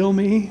going to kill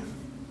me.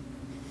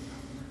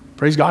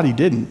 Praise God, he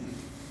didn't.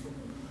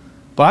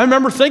 But I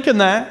remember thinking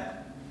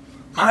that.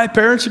 My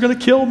parents are going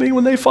to kill me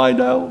when they find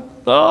out.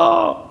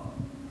 Oh.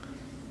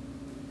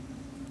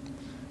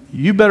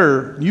 You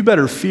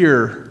better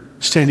fear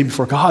standing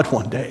before God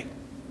one day.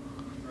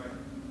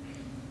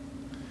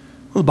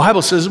 Well, the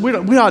Bible says we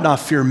ought not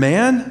fear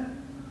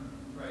man.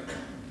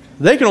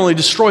 They can only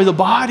destroy the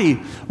body.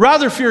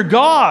 Rather fear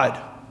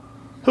God,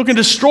 who can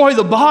destroy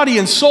the body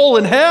and soul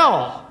in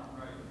hell.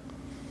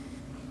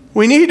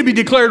 We need to be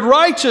declared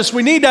righteous.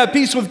 We need to have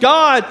peace with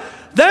God.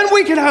 Then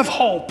we can have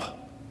hope.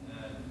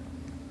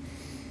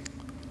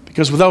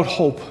 Because without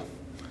hope,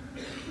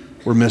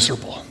 we're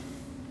miserable.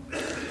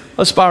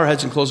 Let's bow our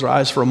heads and close our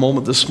eyes for a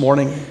moment this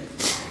morning.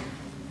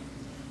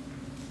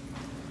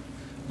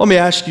 Let me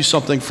ask you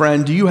something,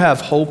 friend. Do you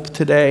have hope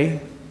today?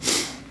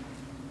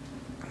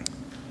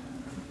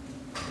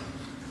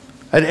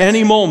 At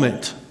any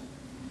moment,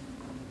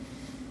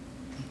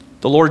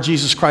 the Lord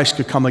Jesus Christ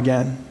could come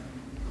again.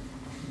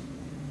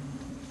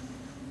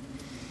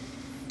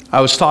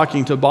 I was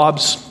talking to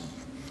Bob's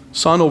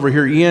son over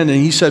here, Ian,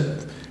 and he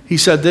said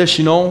this,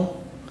 you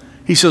know.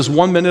 He says,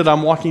 one minute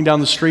I'm walking down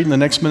the street and the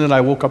next minute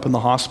I woke up in the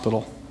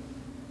hospital.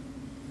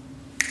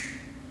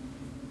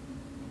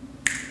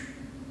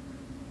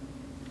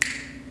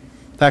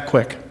 That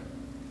quick.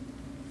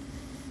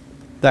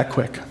 That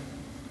quick.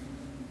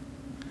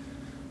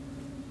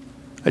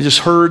 I just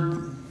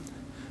heard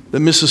that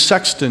Mrs.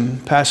 Sexton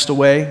passed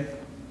away.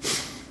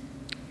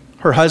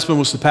 Her husband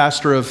was the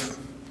pastor of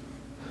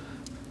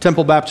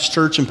Temple Baptist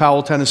Church in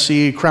Powell,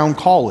 Tennessee, Crown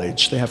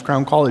College. They have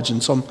Crown College,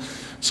 and some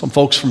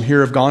folks from here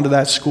have gone to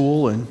that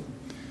school. And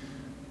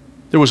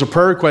there was a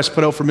prayer request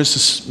put out for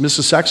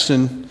Mrs.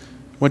 Sexton.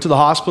 Went to the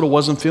hospital,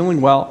 wasn't feeling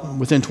well.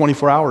 Within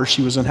 24 hours,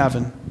 she was in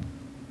heaven.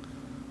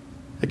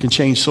 It can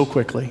change so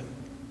quickly.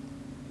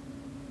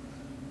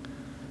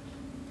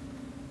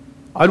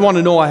 I'd want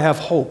to know I have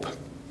hope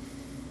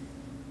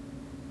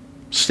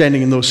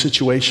standing in those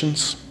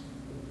situations.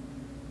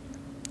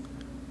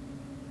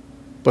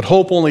 But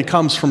hope only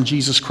comes from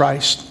Jesus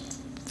Christ,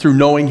 through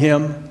knowing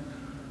him,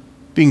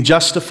 being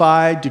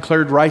justified,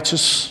 declared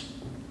righteous,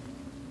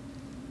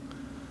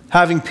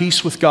 having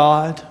peace with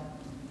God.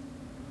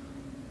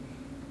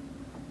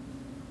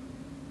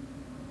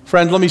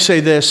 Friend, let me say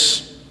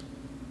this.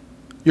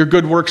 Your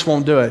good works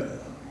won't do it.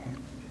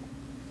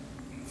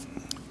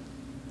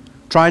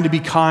 Trying to be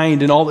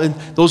kind and all, and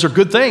those are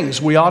good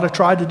things. We ought to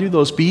try to do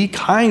those. Be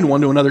kind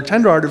one to another,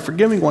 tenderhearted,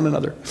 forgiving one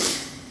another.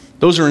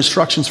 Those are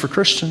instructions for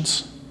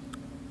Christians.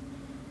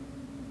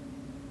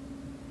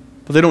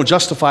 But they don't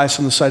justify us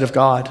in the sight of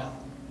God.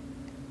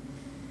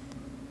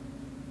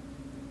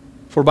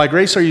 For by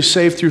grace are you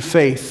saved through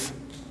faith.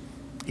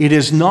 It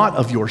is not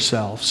of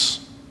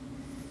yourselves.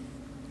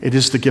 It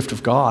is the gift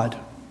of God.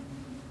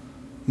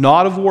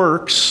 Not of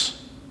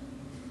works,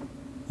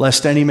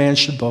 lest any man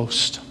should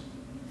boast.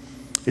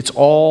 It's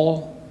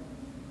all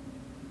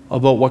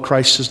about what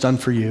Christ has done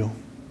for you.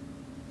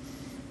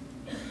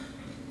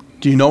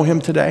 Do you know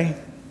him today?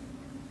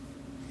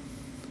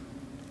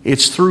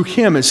 It's through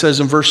him, it says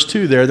in verse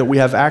 2 there, that we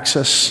have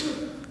access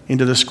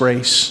into this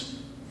grace.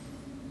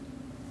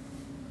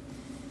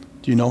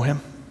 Do you know him?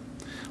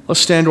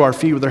 Let's stand to our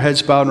feet with our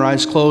heads bowed and our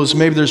eyes closed.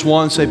 Maybe there's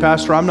one, say,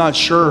 Pastor, I'm not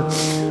sure.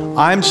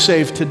 I'm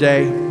saved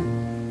today.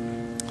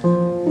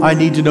 I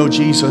need to know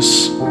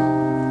Jesus.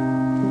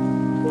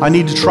 I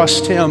need to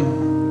trust him.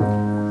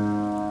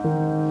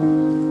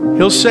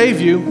 He'll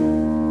save you,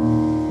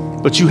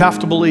 but you have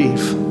to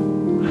believe.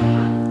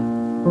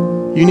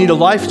 You need a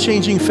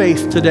life-changing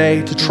faith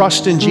today to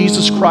trust in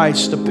Jesus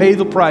Christ, to pay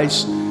the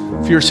price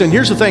for your sin.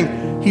 Here's the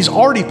thing. He's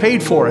already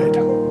paid for it.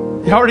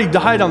 He already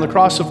died on the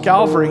cross of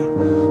Calvary.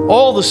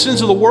 All the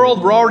sins of the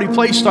world were already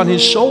placed on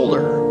his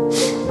shoulder.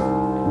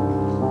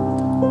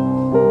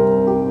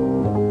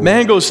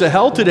 Man goes to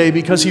hell today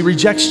because he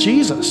rejects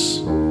Jesus,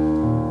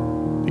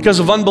 because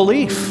of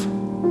unbelief.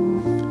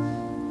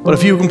 But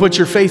if you can put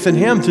your faith in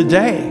him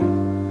today,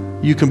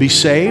 you can be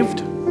saved.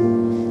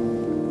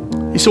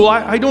 You say, well,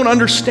 I don't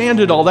understand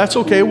it all. That's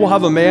okay. We'll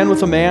have a man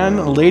with a man,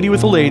 a lady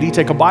with a lady,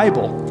 take a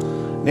Bible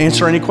and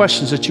answer any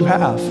questions that you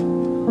have.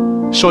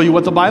 Show you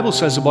what the Bible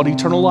says about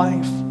eternal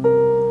life.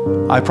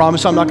 I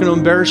promise I'm not going to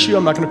embarrass you.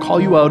 I'm not going to call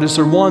you out. Is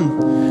there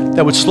one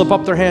that would slip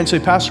up their hand and say,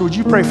 Pastor, would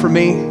you pray for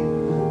me?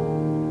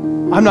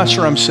 I'm not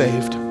sure I'm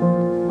saved.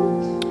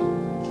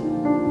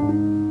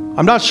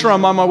 I'm not sure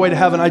I'm on my way to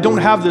heaven. I don't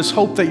have this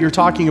hope that you're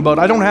talking about.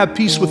 I don't have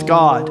peace with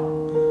God,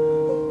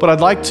 but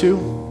I'd like to.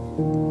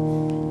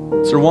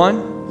 Is there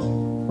one?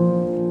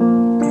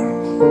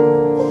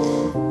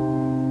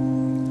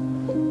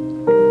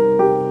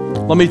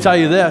 Let me tell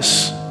you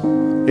this.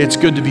 It's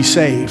good to be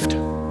saved.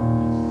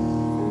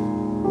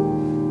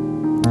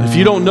 If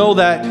you don't know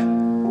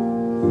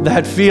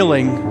that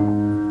feeling,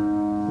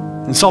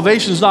 and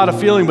salvation is not a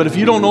feeling, but if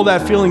you don't know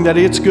that feeling that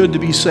it's good to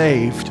be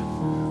saved,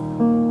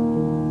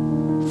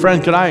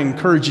 friend, can I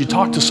encourage you,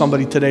 talk to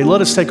somebody today.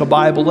 Let us take a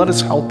Bible. Let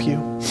us help you.